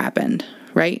murder happened,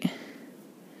 right?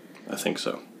 I think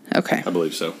so. Okay. I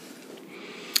believe so.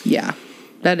 Yeah.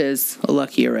 That is a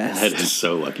lucky arrest. That is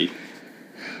so lucky.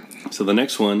 So the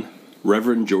next one,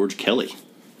 Reverend George Kelly.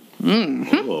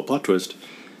 Oh, plot twist.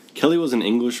 Kelly was an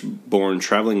English-born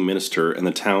traveling minister in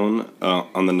the town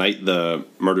on the night the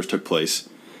murders took place.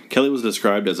 Kelly was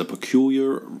described as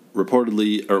reported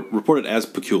as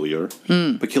peculiar.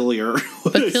 Peculiar.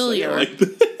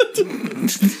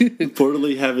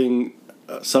 Reportedly having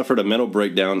suffered a mental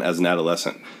breakdown as an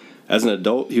adolescent. As an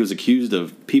adult, he was accused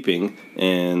of peeping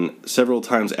and several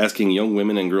times asking young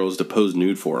women and girls to pose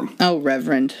nude for him. Oh,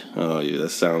 Reverend. Oh, yeah, that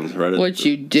sounds right. What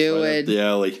you doing? Right up the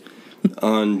alley.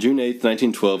 On June 8th,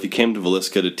 1912, he came to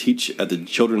Villisca to teach at the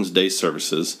Children's Day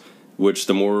services, which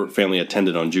the Moore family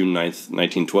attended on June 9th,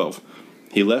 1912.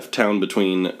 He left town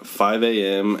between 5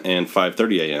 a.m. and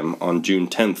 5:30 a.m. on June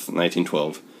 10th,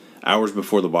 1912, hours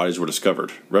before the bodies were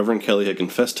discovered. Reverend Kelly had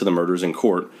confessed to the murders in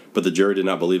court, but the jury did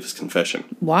not believe his confession.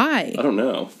 Why? I don't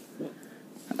know.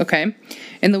 Okay.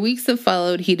 In the weeks that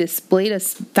followed, he displayed a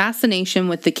fascination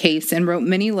with the case and wrote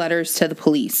many letters to the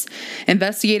police,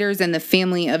 investigators, and the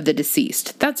family of the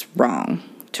deceased. That's wrong.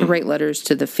 To write letters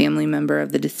to the family member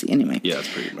of the deceased. Anyway. Yeah,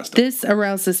 it's pretty messed up. This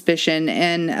aroused suspicion,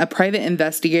 and a private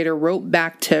investigator wrote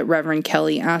back to Reverend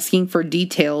Kelly asking for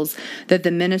details that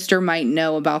the minister might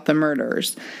know about the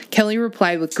murders. Kelly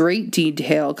replied with great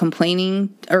detail,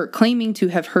 claiming to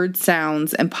have heard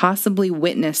sounds and possibly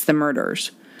witnessed the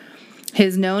murders.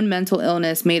 His known mental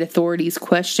illness made authorities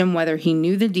question whether he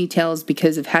knew the details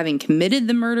because of having committed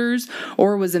the murders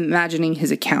or was imagining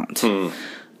his account.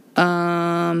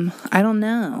 I don't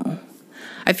know.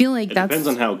 I feel like that depends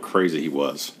on how crazy he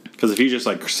was. Because if he's just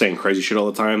like saying crazy shit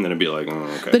all the time, then it'd be like, oh,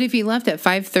 okay. But if he left at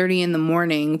 5:30 in the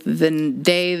morning,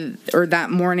 that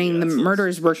morning the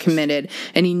murders were committed,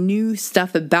 and he knew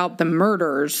stuff about the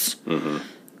murders.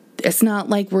 It's not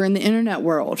like we're in the internet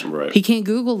world. Right. He can't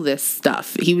Google this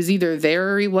stuff. He was either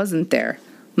there or he wasn't there.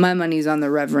 My money's on the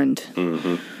Reverend.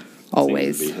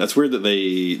 Always. That's weird that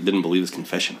they didn't believe his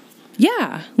confession.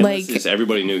 Yeah, like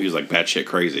everybody knew he was like batshit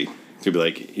crazy. He'd be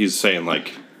like, he's saying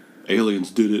like aliens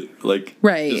did it, like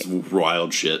right, this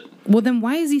wild shit. Well, then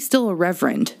why is he still a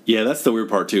reverend? Yeah, that's the weird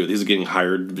part too. He's getting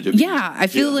hired. Yeah, I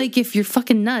feel like if you're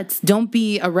fucking nuts, don't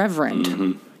be a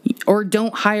reverend, or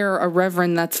don't hire a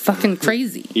reverend that's fucking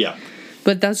crazy. Yeah,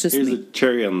 but that's just here's me. the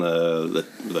cherry on the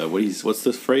what's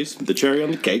this phrase? The cherry on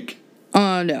the cake.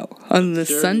 No, on the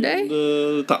sundae. On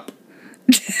the top.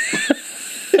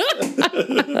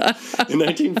 In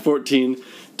 1914,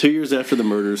 2 years after the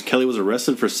murders, Kelly was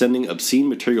arrested for sending obscene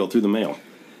material through the mail.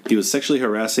 He was sexually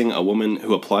harassing a woman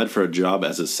who applied for a job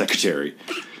as his secretary.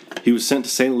 He was sent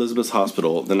to St. Elizabeth's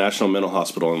Hospital, the National Mental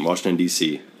Hospital in Washington,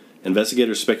 D.C.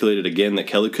 Investigators speculated again that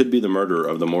Kelly could be the murderer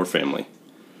of the Moore family.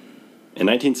 In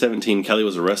 1917, Kelly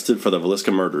was arrested for the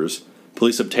Villisca murders.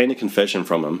 Police obtained a confession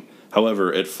from him.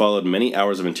 However, it followed many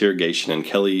hours of interrogation, and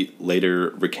Kelly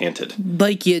later recanted.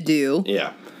 Like you do.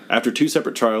 Yeah. After 2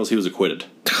 separate trials, he was acquitted.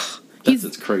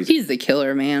 It's crazy. He's the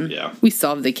killer, man. Yeah. We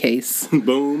solved the case.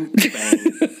 Boom,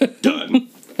 bang, done.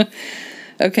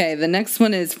 Okay, the next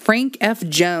one is Frank F.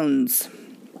 Jones.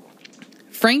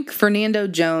 Frank Fernando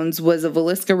Jones was a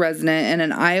Villisca resident and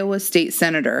an Iowa state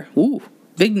senator. Ooh,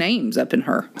 big names up in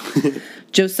her.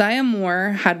 Josiah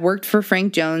Moore had worked for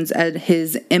Frank Jones at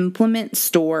his implement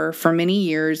store for many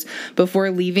years before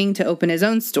leaving to open his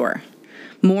own store.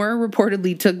 Moore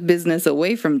reportedly took business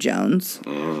away from Jones,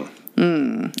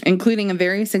 including a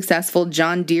very successful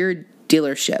John Deere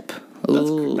dealership.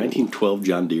 That's 1912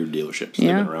 John Deere dealerships. They've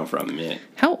been around for a minute.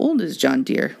 How old is John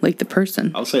Deere? Like the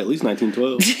person? I'll say at least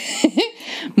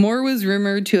 1912. Moore was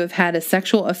rumored to have had a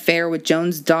sexual affair with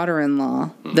Jones'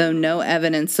 daughter-in-law, though no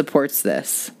evidence supports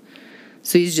this.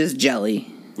 So he's just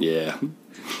jelly. Yeah.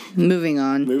 Moving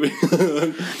on.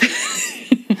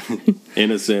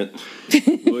 Innocent.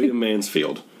 William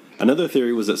Mansfield. Another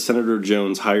theory was that Senator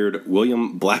Jones hired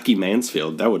William Blackie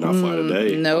Mansfield. That would not fly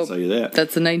today. Nope. I'll tell you that.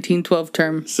 That's a 1912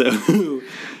 term. So,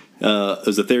 it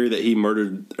was a theory that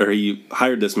he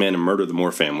hired this man to murder the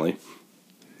Moore family.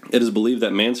 It is believed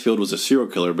that Mansfield was a serial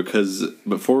killer because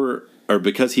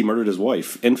he murdered his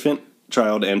wife, infant,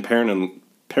 child, and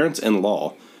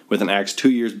parents-in-law with an axe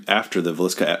 2 years after the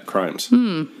Villisca crimes.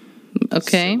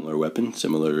 Okay. Similar weapon,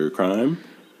 similar crime.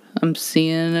 I'm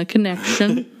seeing a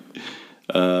connection.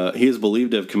 He is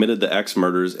believed to have committed the axe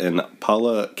murders in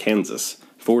Paula, Kansas,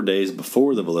 4 days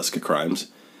before the Villisca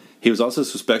crimes. He was also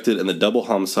suspected in the double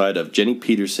homicide of Jenny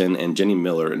Peterson and Jenny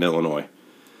Miller in Illinois.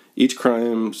 Each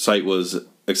crime site was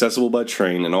accessible by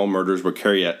train, and all murders were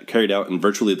carried out in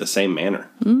virtually the same manner.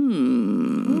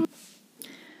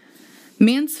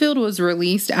 Mansfield was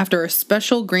released after a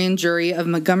special grand jury of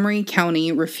Montgomery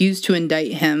County refused to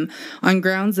indict him on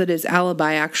grounds that his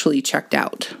alibi actually checked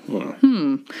out.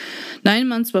 9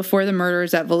 months before the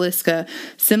murders at Villisca,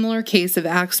 similar case of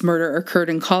axe murder occurred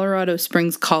in Colorado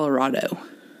Springs, Colorado.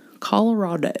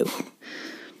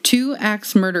 2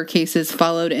 axe murder cases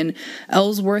followed in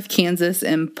Ellsworth, Kansas,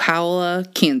 and Paola,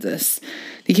 Kansas.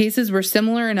 The cases were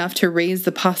similar enough to raise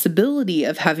the possibility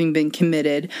of having been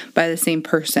committed by the same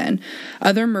person.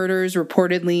 Other murders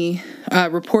reported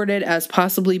as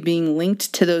possibly being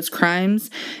linked to those crimes,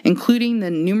 including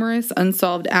the numerous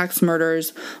unsolved axe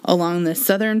murders along the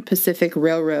Southern Pacific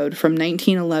Railroad from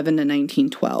 1911 to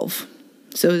 1912.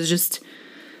 So it was just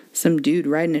some dude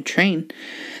riding a train.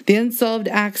 The unsolved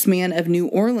Axeman of New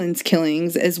Orleans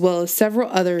killings, as well as several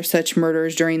other such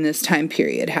murders during this time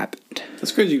period, happened.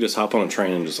 That's crazy. You just hop on a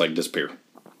train and just disappear.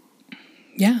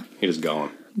 Yeah. You're just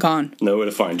gone. Gone. No way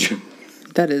to find you.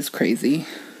 That is crazy.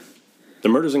 The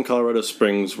murders in Colorado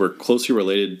Springs were closely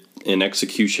related in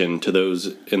execution to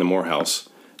those in the Moore house.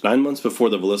 9 months before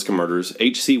the Villisca murders,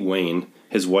 H.C. Wayne,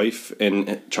 his wife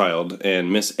and child,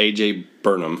 and Miss A.J.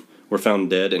 Burnham were found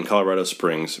dead in Colorado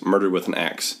Springs, murdered with an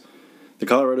axe. The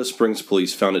Colorado Springs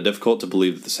police found it difficult to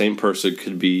believe that the same person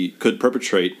could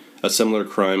perpetrate a similar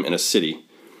crime in a city.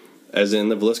 As in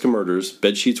the Villisca murders,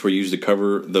 bedsheets were used to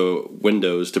cover the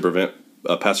windows to prevent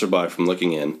a passerby from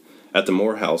looking in. At the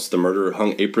Moore house, the murderer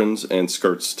hung aprons and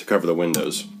skirts to cover the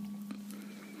windows.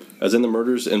 As in the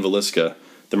murders in Villisca,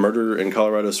 the murderer in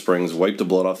Colorado Springs wiped the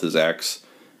blood off his axe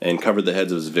and covered the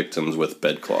heads of his victims with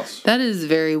bedcloths. That is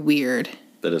very weird.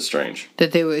 That is strange.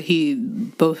 That he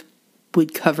both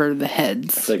would cover the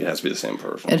heads. I think it has to be the same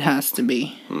person. It has to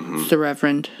be. It's the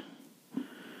Reverend. I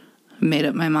made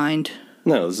up my mind.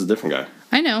 No, this is a different guy.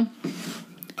 I know.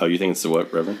 Oh, you think it's the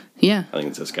what, Reverend? Yeah. I think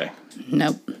it's this guy.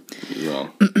 Nope.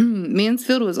 Well.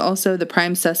 Mansfield was also the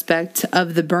prime suspect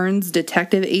of the Burns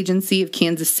Detective Agency of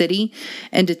Kansas City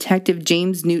and Detective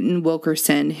James Newton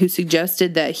Wilkerson, who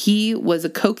suggested that he was a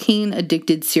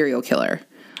cocaine-addicted serial killer.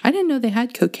 I didn't know they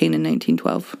had cocaine in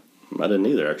 1912. I didn't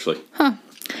either, actually. Huh.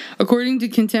 According to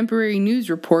contemporary news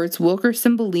reports,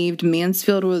 Wilkerson believed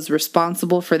Mansfield was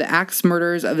responsible for the axe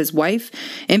murders of his wife,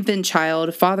 infant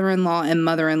child, father-in-law, and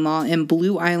mother-in-law in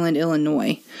Blue Island,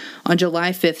 Illinois, on July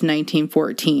 5th,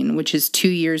 1914, which is 2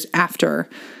 years after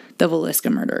the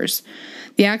Villisca murders.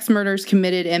 The axe murders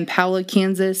committed in Paola,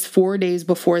 Kansas, 4 days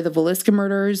before the Villisca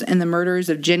murders, and the murders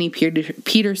of Jenny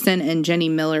Peterson and Jenny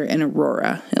Miller in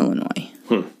Aurora, Illinois.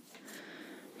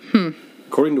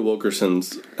 According to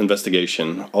Wilkerson's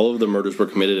investigation, all of the murders were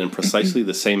committed in precisely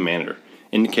the same manner,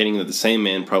 indicating that the same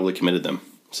man probably committed them.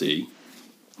 See?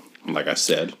 Like I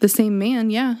said. The same man,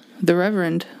 yeah. The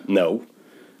Reverend. No.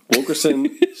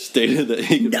 Wilkerson stated that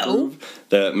he could prove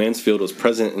that Mansfield was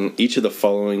present in each of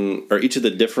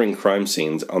the differing crime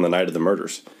scenes on the night of the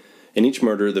murders. In each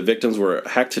murder, the victims were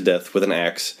hacked to death with an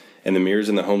axe, and the mirrors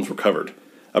in the homes were covered.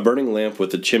 A burning lamp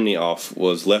with the chimney off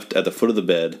was left at the foot of the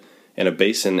bed, and a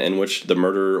basin in which the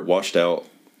murderer washed out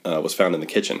was found in the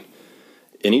kitchen.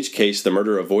 In each case, the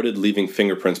murderer avoided leaving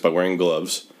fingerprints by wearing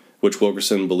gloves. which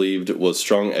Wilkerson believed was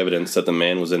strong evidence that the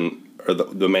man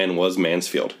was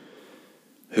Mansfield,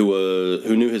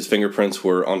 who knew his fingerprints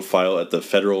were on file at the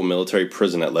federal military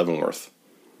prison at Leavenworth.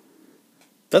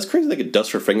 That's crazy they could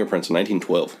dust for fingerprints in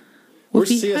 1912. Where's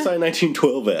CSI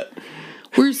 1912 at?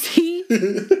 Where's he?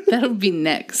 That'll be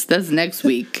next. That's next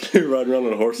week. Riding around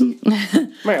on horses?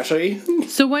 Mercy.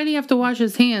 So why do you have to wash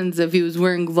his hands if he was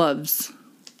wearing gloves?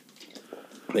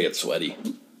 They get sweaty.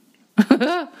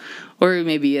 Or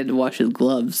maybe he had to wash his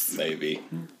gloves. Maybe.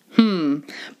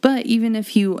 But even if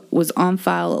he was on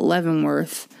file at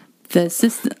Leavenworth, the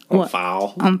system... On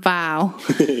file? On file.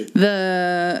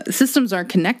 The systems aren't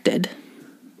connected.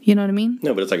 You know what I mean?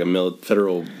 No, but it's like a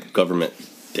federal government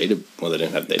data... Well, they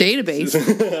didn't have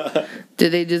database.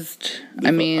 Did they just...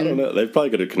 I don't know. They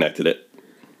probably could have connected it.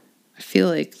 I feel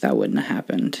like that wouldn't have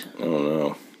happened. I don't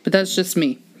know. But that's just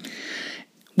me.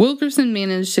 Wilkerson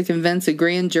managed to convince a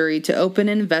grand jury to open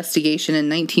an investigation in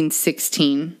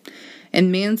 1916,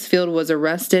 and Mansfield was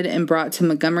arrested and brought to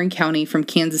Montgomery County from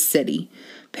Kansas City.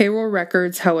 Payroll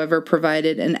records, however,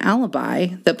 provided an alibi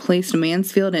that placed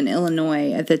Mansfield in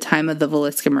Illinois at the time of the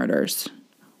Villisca murders.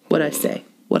 What'd I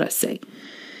say?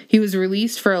 He was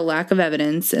released for a lack of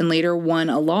evidence and later won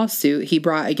a lawsuit he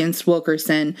brought against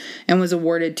Wilkerson and was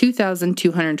awarded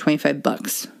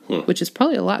 $2,225, which is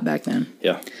probably a lot back then.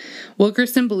 Yeah.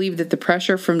 Wilkerson believed that the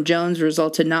pressure from Jones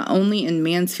resulted not only in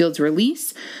Mansfield's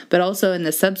release, but also in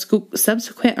the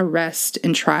subsequent arrest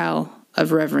and trial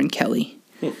of Reverend Kelly,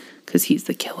 because he's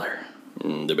the killer.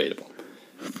 Debatable.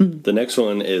 The next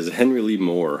one is Henry Lee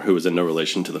Moore, who was in no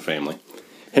relation to the family.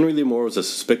 Henry Lee Moore was a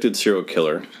suspected serial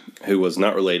killer who was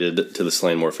not related to the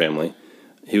slain Moore family.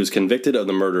 He was convicted of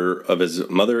the murder of his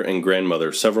mother and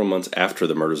grandmother several months after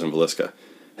the murders in Villisca.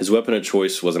 His weapon of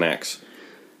choice was an axe.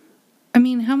 I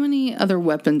mean, how many other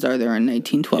weapons are there in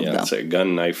 1912, though? It's a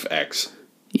gun, knife, axe.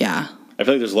 Yeah. I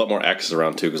feel like there's a lot more axes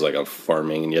around, too, because, like, on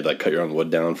farming, and you had to, like, cut your own wood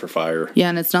down for fire. Yeah,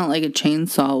 and it's not like a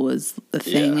chainsaw was a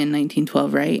thing in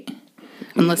 1912, right?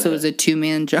 Unless it was a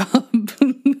two-man job.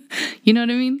 You know what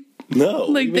I mean? No,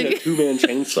 like you mean a two-man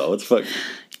chainsaw. It's fuck.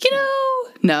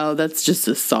 No, that's just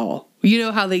a saw. You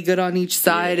know how they get on each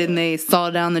side and they saw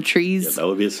down the trees? Yeah, that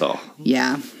would be a saw.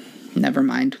 Yeah, never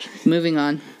mind. Moving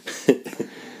on.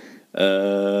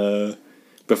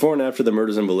 Before and after the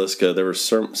murders in Villisca, there were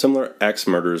similar axe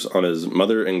murders on his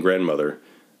mother and grandmother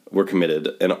were committed,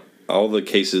 and all the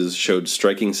cases showed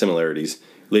striking similarities,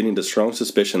 leading to strong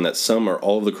suspicion that some or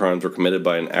all of the crimes were committed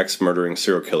by an axe-murdering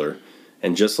serial killer.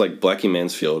 And just like Blackie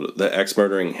Mansfield, the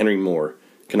axe-murdering Henry Moore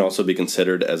can also be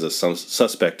considered as a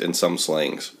suspect in some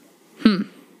slayings.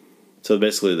 So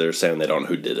basically they're saying they don't know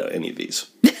who did any of these.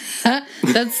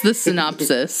 That's the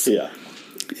synopsis. Yeah.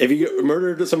 If you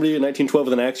murdered somebody in 1912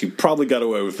 with an axe, you probably got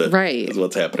away with it. Right. Is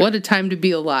what's happening. What a time to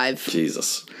be alive.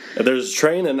 Jesus. If there's a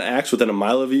train and an axe within a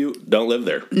mile of you, don't live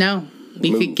there. No.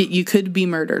 You could be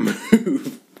murdered.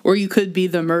 Or you could be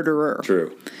the murderer.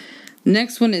 True.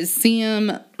 Next one is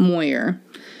Sam Moyer.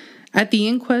 At the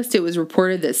inquest, it was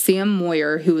reported that Sam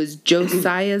Moyer, who was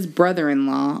Josiah's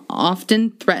brother-in-law,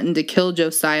 often threatened to kill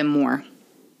Josiah Moore.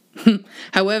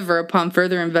 However, upon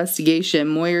further investigation,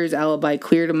 Moyer's alibi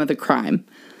cleared him of the crime.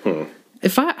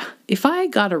 If I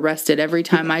got arrested every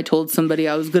time I told somebody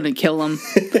I was going to kill them,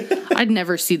 I'd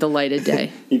never see the light of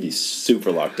day. You'd be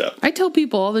super locked up. I tell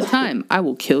people all the time, I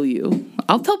will kill you.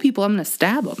 I'll tell people I'm going to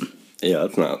stab them. Yeah,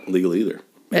 that's not legal either.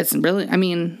 It's really, I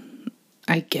mean,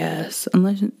 I guess,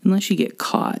 unless you get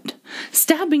caught.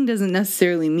 Stabbing doesn't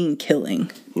necessarily mean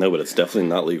killing. No, but it's definitely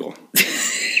not legal.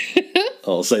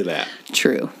 I'll say that.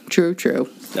 True.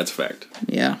 That's a fact.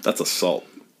 Yeah. That's assault.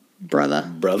 Brother.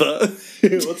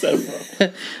 What's that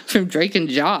from? From Drake and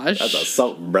Josh. That's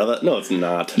assault, brother. No, it's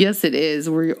not. Yes, it is.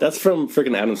 That's from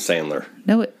freaking Adam Sandler.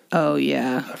 No, oh,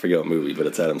 yeah. I forget what movie, but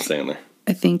it's Adam Sandler.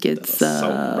 I think it's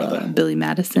Billy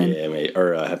Madison. Yeah,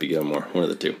 or Happy Gilmore. One of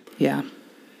the two. Yeah.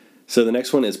 So the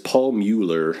next one is Paul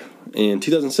Mueller. In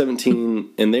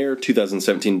 2017, in their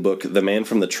 2017 book, The Man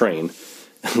from the Train,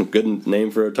 good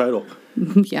name for a title.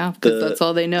 Yeah, because that's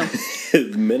all they know.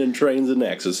 Men and trains and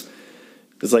axes.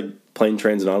 It's like plane,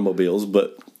 trains, and automobiles,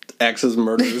 but axes,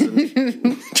 murders,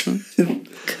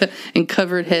 and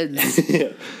covered heads.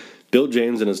 Yeah. Bill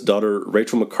James and his daughter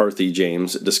Rachel McCarthy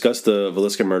James discussed the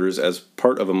Villisca murders as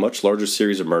part of a much larger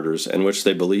series of murders in which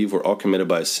they believe were all committed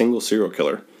by a single serial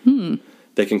killer.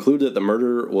 They conclude that the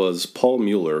murderer was Paul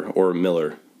Mueller, or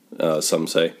Miller, some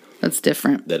say. That's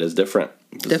different. That is different.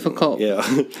 Difficult. Yeah.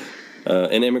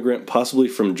 An immigrant, possibly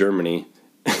from Germany.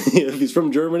 If he's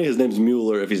from Germany, his name's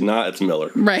Mueller. If he's not, it's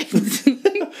Miller. Right.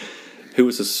 Who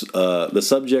was the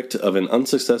subject of an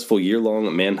unsuccessful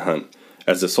year-long manhunt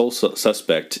as the sole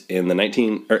suspect in the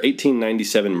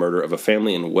 1897 murder of a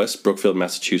family in West Brookfield,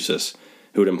 Massachusetts,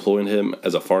 who had employed him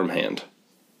as a farmhand.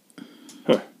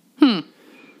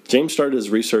 James started his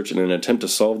research in an attempt to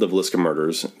solve the Villisca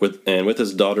murders, with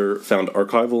his daughter found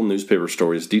archival newspaper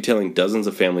stories detailing dozens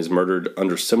of families murdered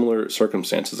under similar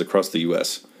circumstances across the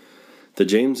U.S. The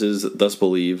Jameses thus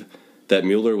believe that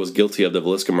Mueller was guilty of the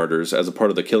Villisca murders as a part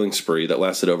of the killing spree that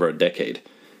lasted over a decade,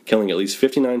 killing at least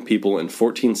 59 people in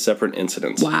 14 separate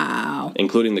incidents. Wow.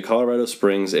 Including the Colorado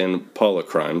Springs and Paula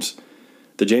crimes.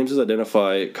 The Jameses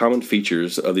identify common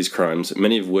features of these crimes,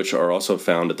 many of which are also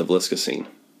found at the Villisca scene.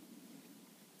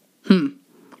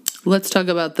 Let's talk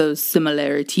about those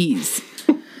similarities.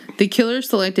 The killer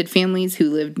selected families who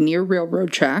lived near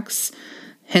railroad tracks,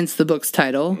 hence the book's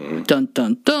title, dun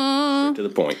dun dun. To the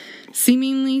point.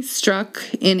 Seemingly struck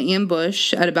in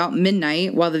ambush at about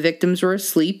midnight while the victims were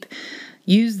asleep,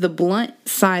 used the blunt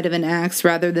side of an axe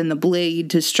rather than the blade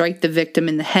to strike the victim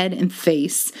in the head and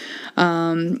face,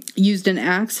 used an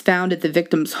axe found at the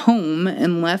victim's home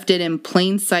and left it in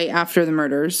plain sight after the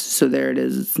murders. So there it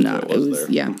is. It's not, it was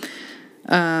there. Yeah.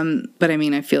 But I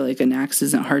mean, I feel like an axe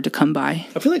isn't hard to come by.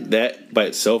 I feel like that by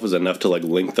itself is enough to like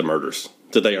link the murders.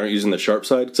 That they aren't using the sharp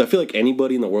side. Because I feel like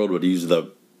anybody in the world would use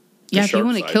the if you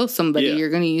want to side. kill somebody, you're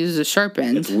going to use a sharp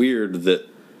end. It's weird that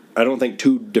I don't think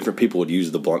two different people would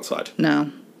use the blunt side.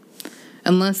 No.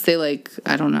 Unless they,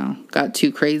 I don't know, got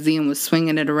too crazy and was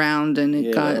swinging it around and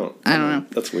it got, I don't know.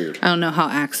 That's weird. I don't know how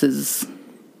axes,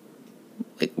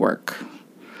 work.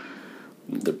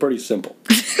 They're pretty simple.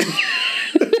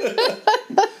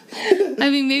 I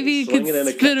mean, maybe you could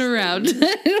spin around.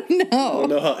 I don't know. I don't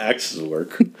know how axes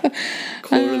work.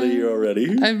 Quarter of the year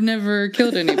already. I've never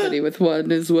killed anybody with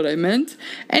one, is what I meant.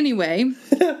 Anyway,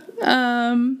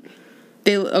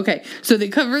 so they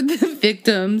covered the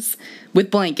victims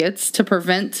with blankets to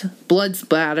prevent blood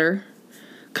splatter,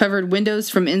 covered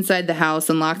windows from inside the house,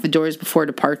 and locked the doors before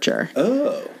departure.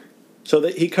 Oh. So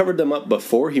he covered them up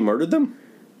before he murdered them?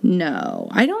 No.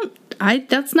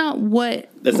 That's not what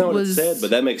That's not what it said,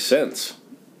 but that makes sense.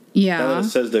 Yeah. Now that it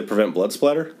says to prevent blood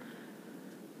splatter?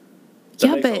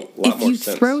 Yeah, but if you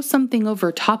throw something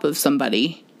over top of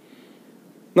somebody...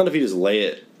 Not if you just lay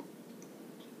it...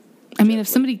 I mean, if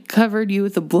somebody covered you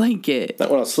with a blanket... Not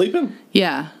when I was sleeping?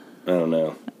 Yeah. I don't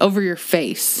know. Over your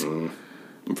face. I'm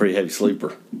a pretty heavy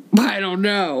sleeper. I don't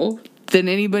know. Then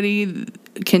anybody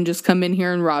can just come in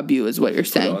here and rob you, is what you're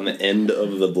saying. On the end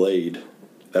of the blade.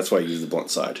 That's why I use the blunt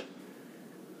side.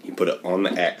 He put it on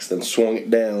the axe, then swung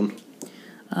it down.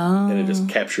 Oh. And it just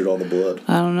captured all the blood.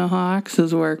 I don't know how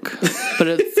axes work, but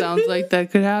it sounds like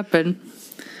that could happen.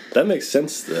 That makes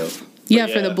sense, though. Yeah,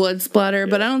 for the blood splatter,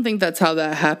 but I don't think that's how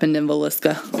that happened in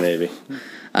Villisca. Maybe.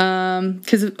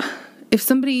 Because if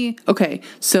somebody... Okay,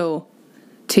 so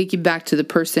take you back to the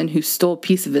person who stole a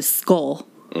piece of his skull.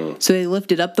 So they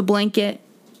lifted up the blanket.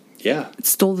 Yeah.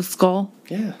 Stole the skull.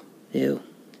 Yeah. Ew.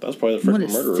 That was probably the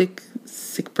freaking murderer. What a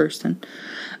sick person.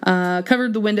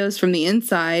 Covered the windows from the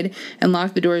inside and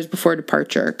locked the doors before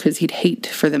departure because he'd hate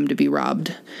for them to be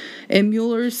robbed. And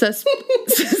Mueller's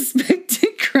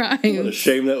suspected crimes. What a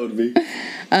shame that would be.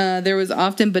 There was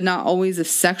often, but not always, a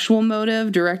sexual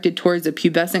motive directed towards a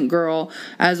pubescent girl,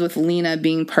 as with Lena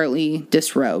being partly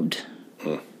disrobed.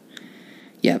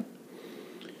 Yep.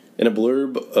 In a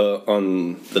blurb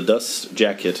on the dust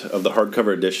jacket of the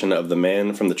hardcover edition of The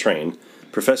Man from the Train,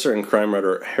 professor and crime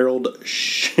writer Harold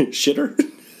Shitter?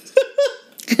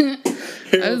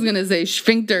 I was going to say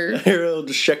Sphincter. Harold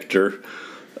Schechter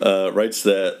writes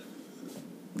that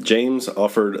James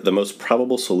offered the most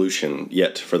probable solution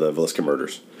yet for the Villisca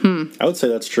murders. I would say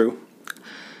that's true.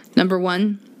 Number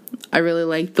one, I really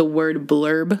like the word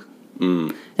blurb.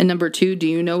 And number two, do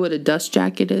you know what a dust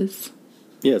jacket is?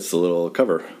 Yeah, it's the little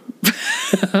cover.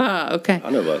 Okay. I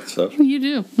know about that stuff. You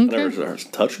do. Okay. I never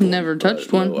touched one. Never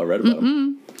touched one. I read about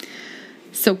them.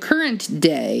 So current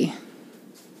day,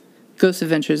 Ghost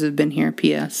Adventures have been here,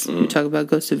 P.S. We talk about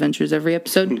Ghost Adventures every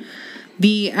episode.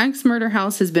 The Axe Murder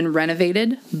House has been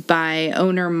renovated by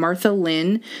owner Martha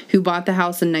Lynn, who bought the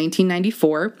house in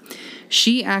 1994.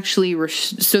 She actually,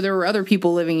 so there were other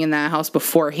people living in that house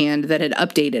beforehand that had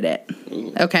updated it.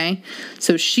 Okay?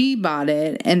 So she bought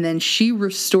it, and then she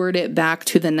restored it back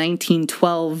to the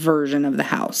 1912 version of the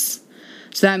house.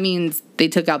 So that means they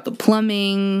took out the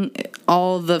plumbing,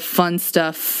 all the fun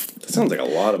stuff. That sounds like a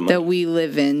lot of money. That we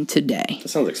live in today. That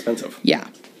sounds expensive. Yeah.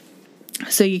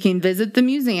 So you can visit the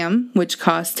museum, which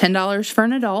costs $10 for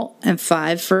an adult and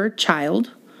 $5 for a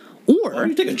child. Or... Why do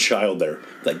you take a child there?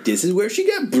 Like, this is where she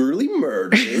got brutally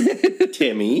murdered,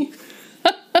 Timmy.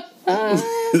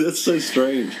 That's so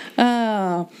strange.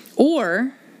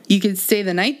 Or you could stay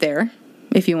the night there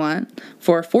if you want,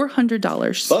 for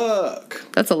 $400.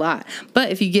 Fuck. That's a lot.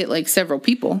 But if you get like several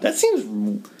people, That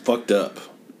seems fucked up.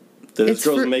 That this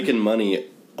girl's making money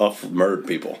off of murdered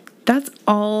people. that's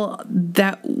all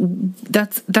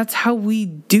that's how we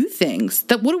do things.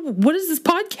 What is this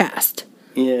podcast?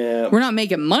 Yeah. We're not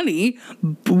making money.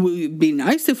 It'd be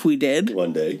nice if we did.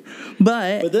 One day.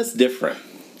 But that's different.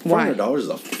 Why? $400 is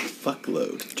a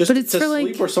fuckload. Just but it's to for sleep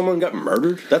like, where someone got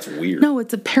murdered? That's weird. No,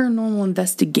 it's a paranormal I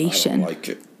investigation. don't like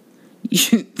it.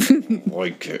 I don't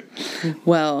like it.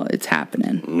 Well, it's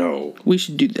happening. No. We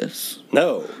should do this.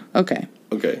 No. Okay.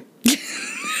 Okay.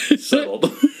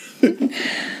 Settled.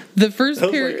 The first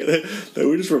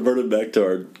we just reverted back to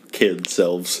our kid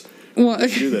selves. Well,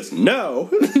 Let's do this.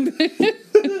 No.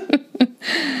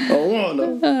 Oh,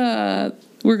 no.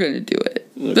 we're going to do it.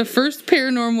 Okay. The first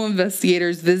paranormal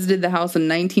investigators visited the house in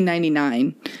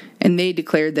 1999, and they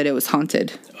declared that it was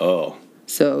haunted. Oh.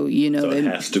 So, it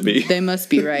has to be. They must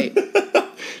be right.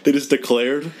 They just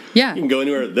declared? Yeah. You can go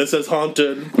anywhere. This is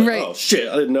haunted. Right. Oh, shit.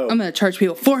 I didn't know. I'm going to charge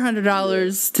people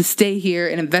 $400 to stay here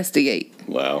and investigate.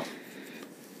 Wow.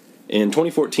 In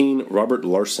 2014, Robert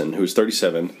Larson, who was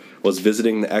 37, was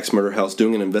visiting the axe murder house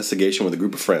doing an investigation with a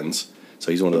group of friends.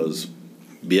 So he's one of those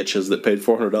bitches that paid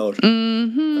 $400.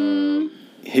 Mm-hmm.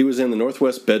 He was in the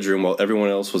northwest bedroom while everyone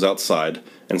else was outside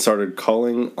and started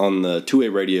calling on the two-way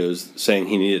radios saying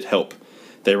he needed help.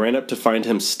 They ran up to find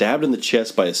him stabbed in the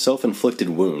chest by a self-inflicted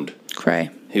wound.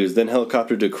 Cray. He was then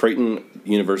helicoptered to Creighton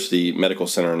University Medical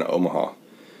Center in Omaha.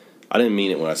 I didn't mean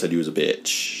it when I said he was a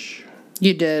bitch.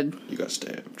 You did. You got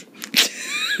stabbed.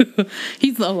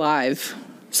 He's alive,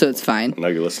 so it's fine. Now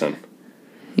you're listening.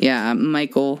 Yeah,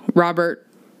 Robert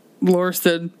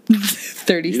Larson,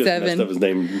 37. He just messed up his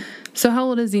name. So how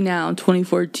old is he now?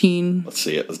 2014? Let's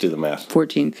see it. Let's do the math.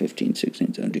 14, 15,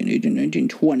 16, 17, 18, 19,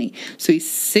 20. So he's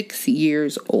 6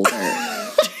 years older.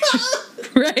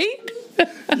 Right?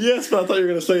 Yes, but I thought you were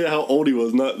going to say how old he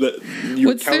was, not that you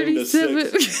were counting to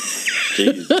 6.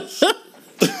 Jesus.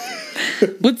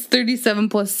 What's 37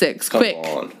 plus 6? Quick.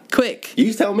 Come on. Quick.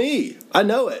 You tell me. I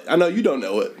know it. I know you don't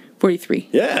know it. 43.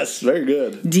 Yes, very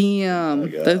good. Damn. Oh,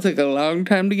 that took a long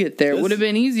time to get there. It would have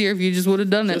been easier if you just would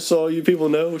have done it. Just so you people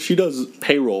know, she does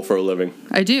payroll for a living.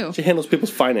 I do. She handles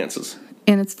people's finances.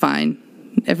 And it's fine.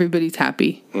 Everybody's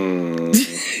happy. Like,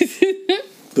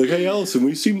 hey, Allison,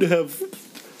 we seem to have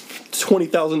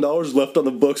 $20,000 left on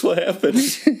the books. What happened?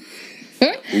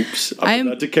 Oops. I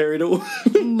forgot to carry it away.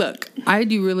 Look, I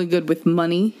do really good with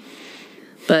money,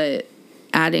 but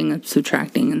adding and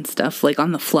subtracting and stuff, like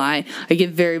on the fly, I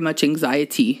get very much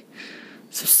anxiety.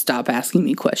 So stop asking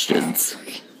me questions.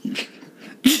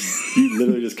 You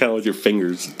literally just count with your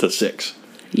fingers to 6.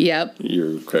 Yep.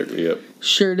 You're correct. Yep.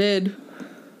 Sure did.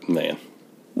 Man.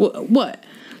 What?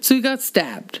 So he got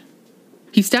stabbed.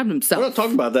 He stabbed himself. We're not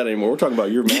talking about that anymore. We're talking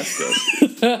about your math skills.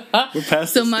 We're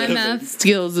past so my math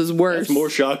skills is worse. That's more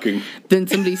shocking than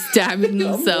somebody stabbing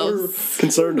themselves. I'm more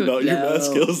concerned about your math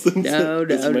skills than this man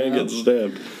getting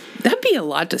stabbed. That'd be a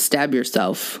lot to stab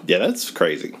yourself. Yeah, that's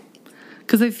crazy.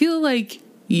 Because I feel like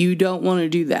you don't want to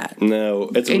do that.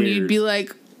 No, it's weird. And you'd be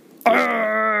like,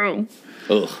 oh.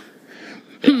 Ugh.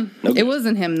 Yeah, no it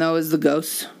wasn't him, though. It was the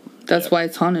ghost. That's why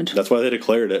it's haunted. That's why they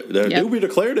declared it. Doobie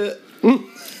declared it.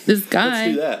 This guy.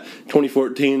 Let's do that.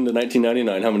 2014 to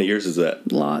 1999. How many years is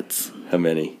that? Lots. How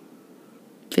many?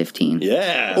 15.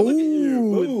 Yeah.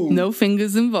 Ooh. No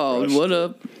fingers involved. Crushed what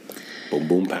up? Boom,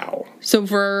 boom, pow. So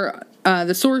for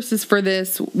the sources for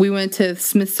this, we went to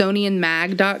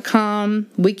SmithsonianMag.com,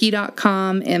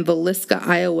 Wiki.com, and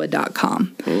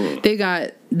VilliscaIowa.com. They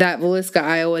got that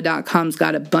VilliscaIowa.com's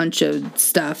got a bunch of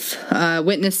stuff,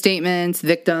 witness statements,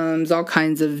 victims, all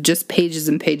kinds of just pages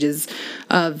and pages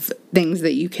of things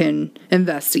that you can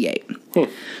investigate.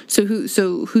 So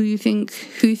who you think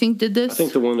did this? I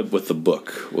think the one with the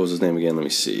book. What was his name again? Let me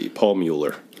see. Paul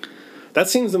Mueller. That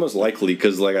seems the most likely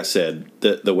because, like I said,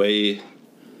 the way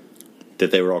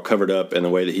that they were all covered up and the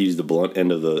way that he used the blunt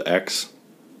end of the X,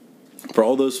 for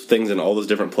all those things in all those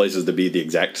different places to be the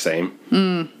exact same,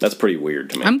 that's pretty weird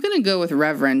to me. I'm going to go with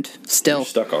Reverend still. You're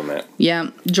stuck on that. Yeah,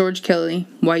 George Kelly.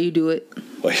 Why you do it?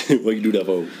 Why you do that,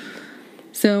 Bo?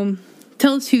 So,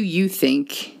 tell us who you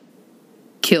think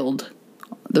killed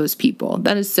those people.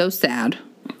 That is so sad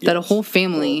that a whole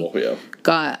family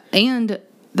got... And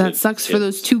that sucks for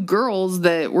those 2 girls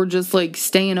that were just, like,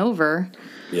 staying over.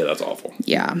 Yeah, that's awful.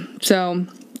 Yeah. So,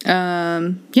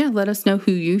 let us know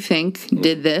who you think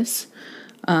did this.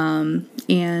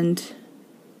 And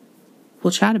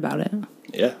we'll chat about it.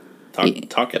 Yeah.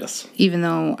 Talk at us. Even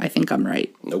though I think I'm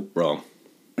right. Nope, wrong.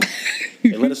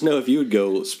 And let us know if you would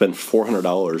go spend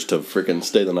 $400 to freaking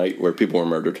stay the night where people were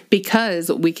murdered.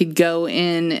 Because we could go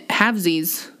in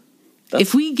halvesies. That's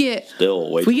if we get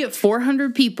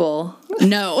 400 people,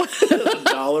 no.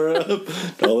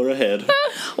 $1 a head.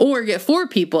 Or get 4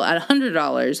 people at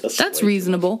 $100. That's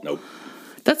reasonable. Nope.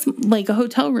 That's like a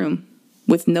hotel room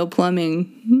with no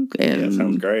plumbing and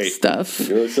sounds great. stuff.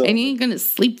 And you ain't gonna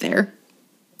sleep there.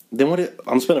 Then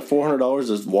I'm spending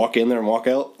 $400 to walk in there and walk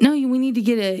out? No, we need to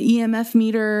get an EMF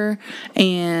meter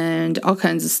and all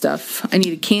kinds of stuff. I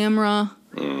need a camera,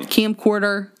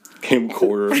 camcorder.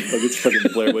 Like it's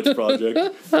fucking Blair Witch Project.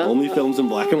 Only films in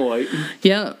black and white.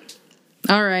 Yep.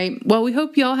 All right. Well, we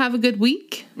hope y'all have a good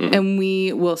week, and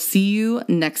we will see you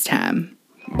next time.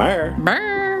 Bye.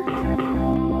 Bye.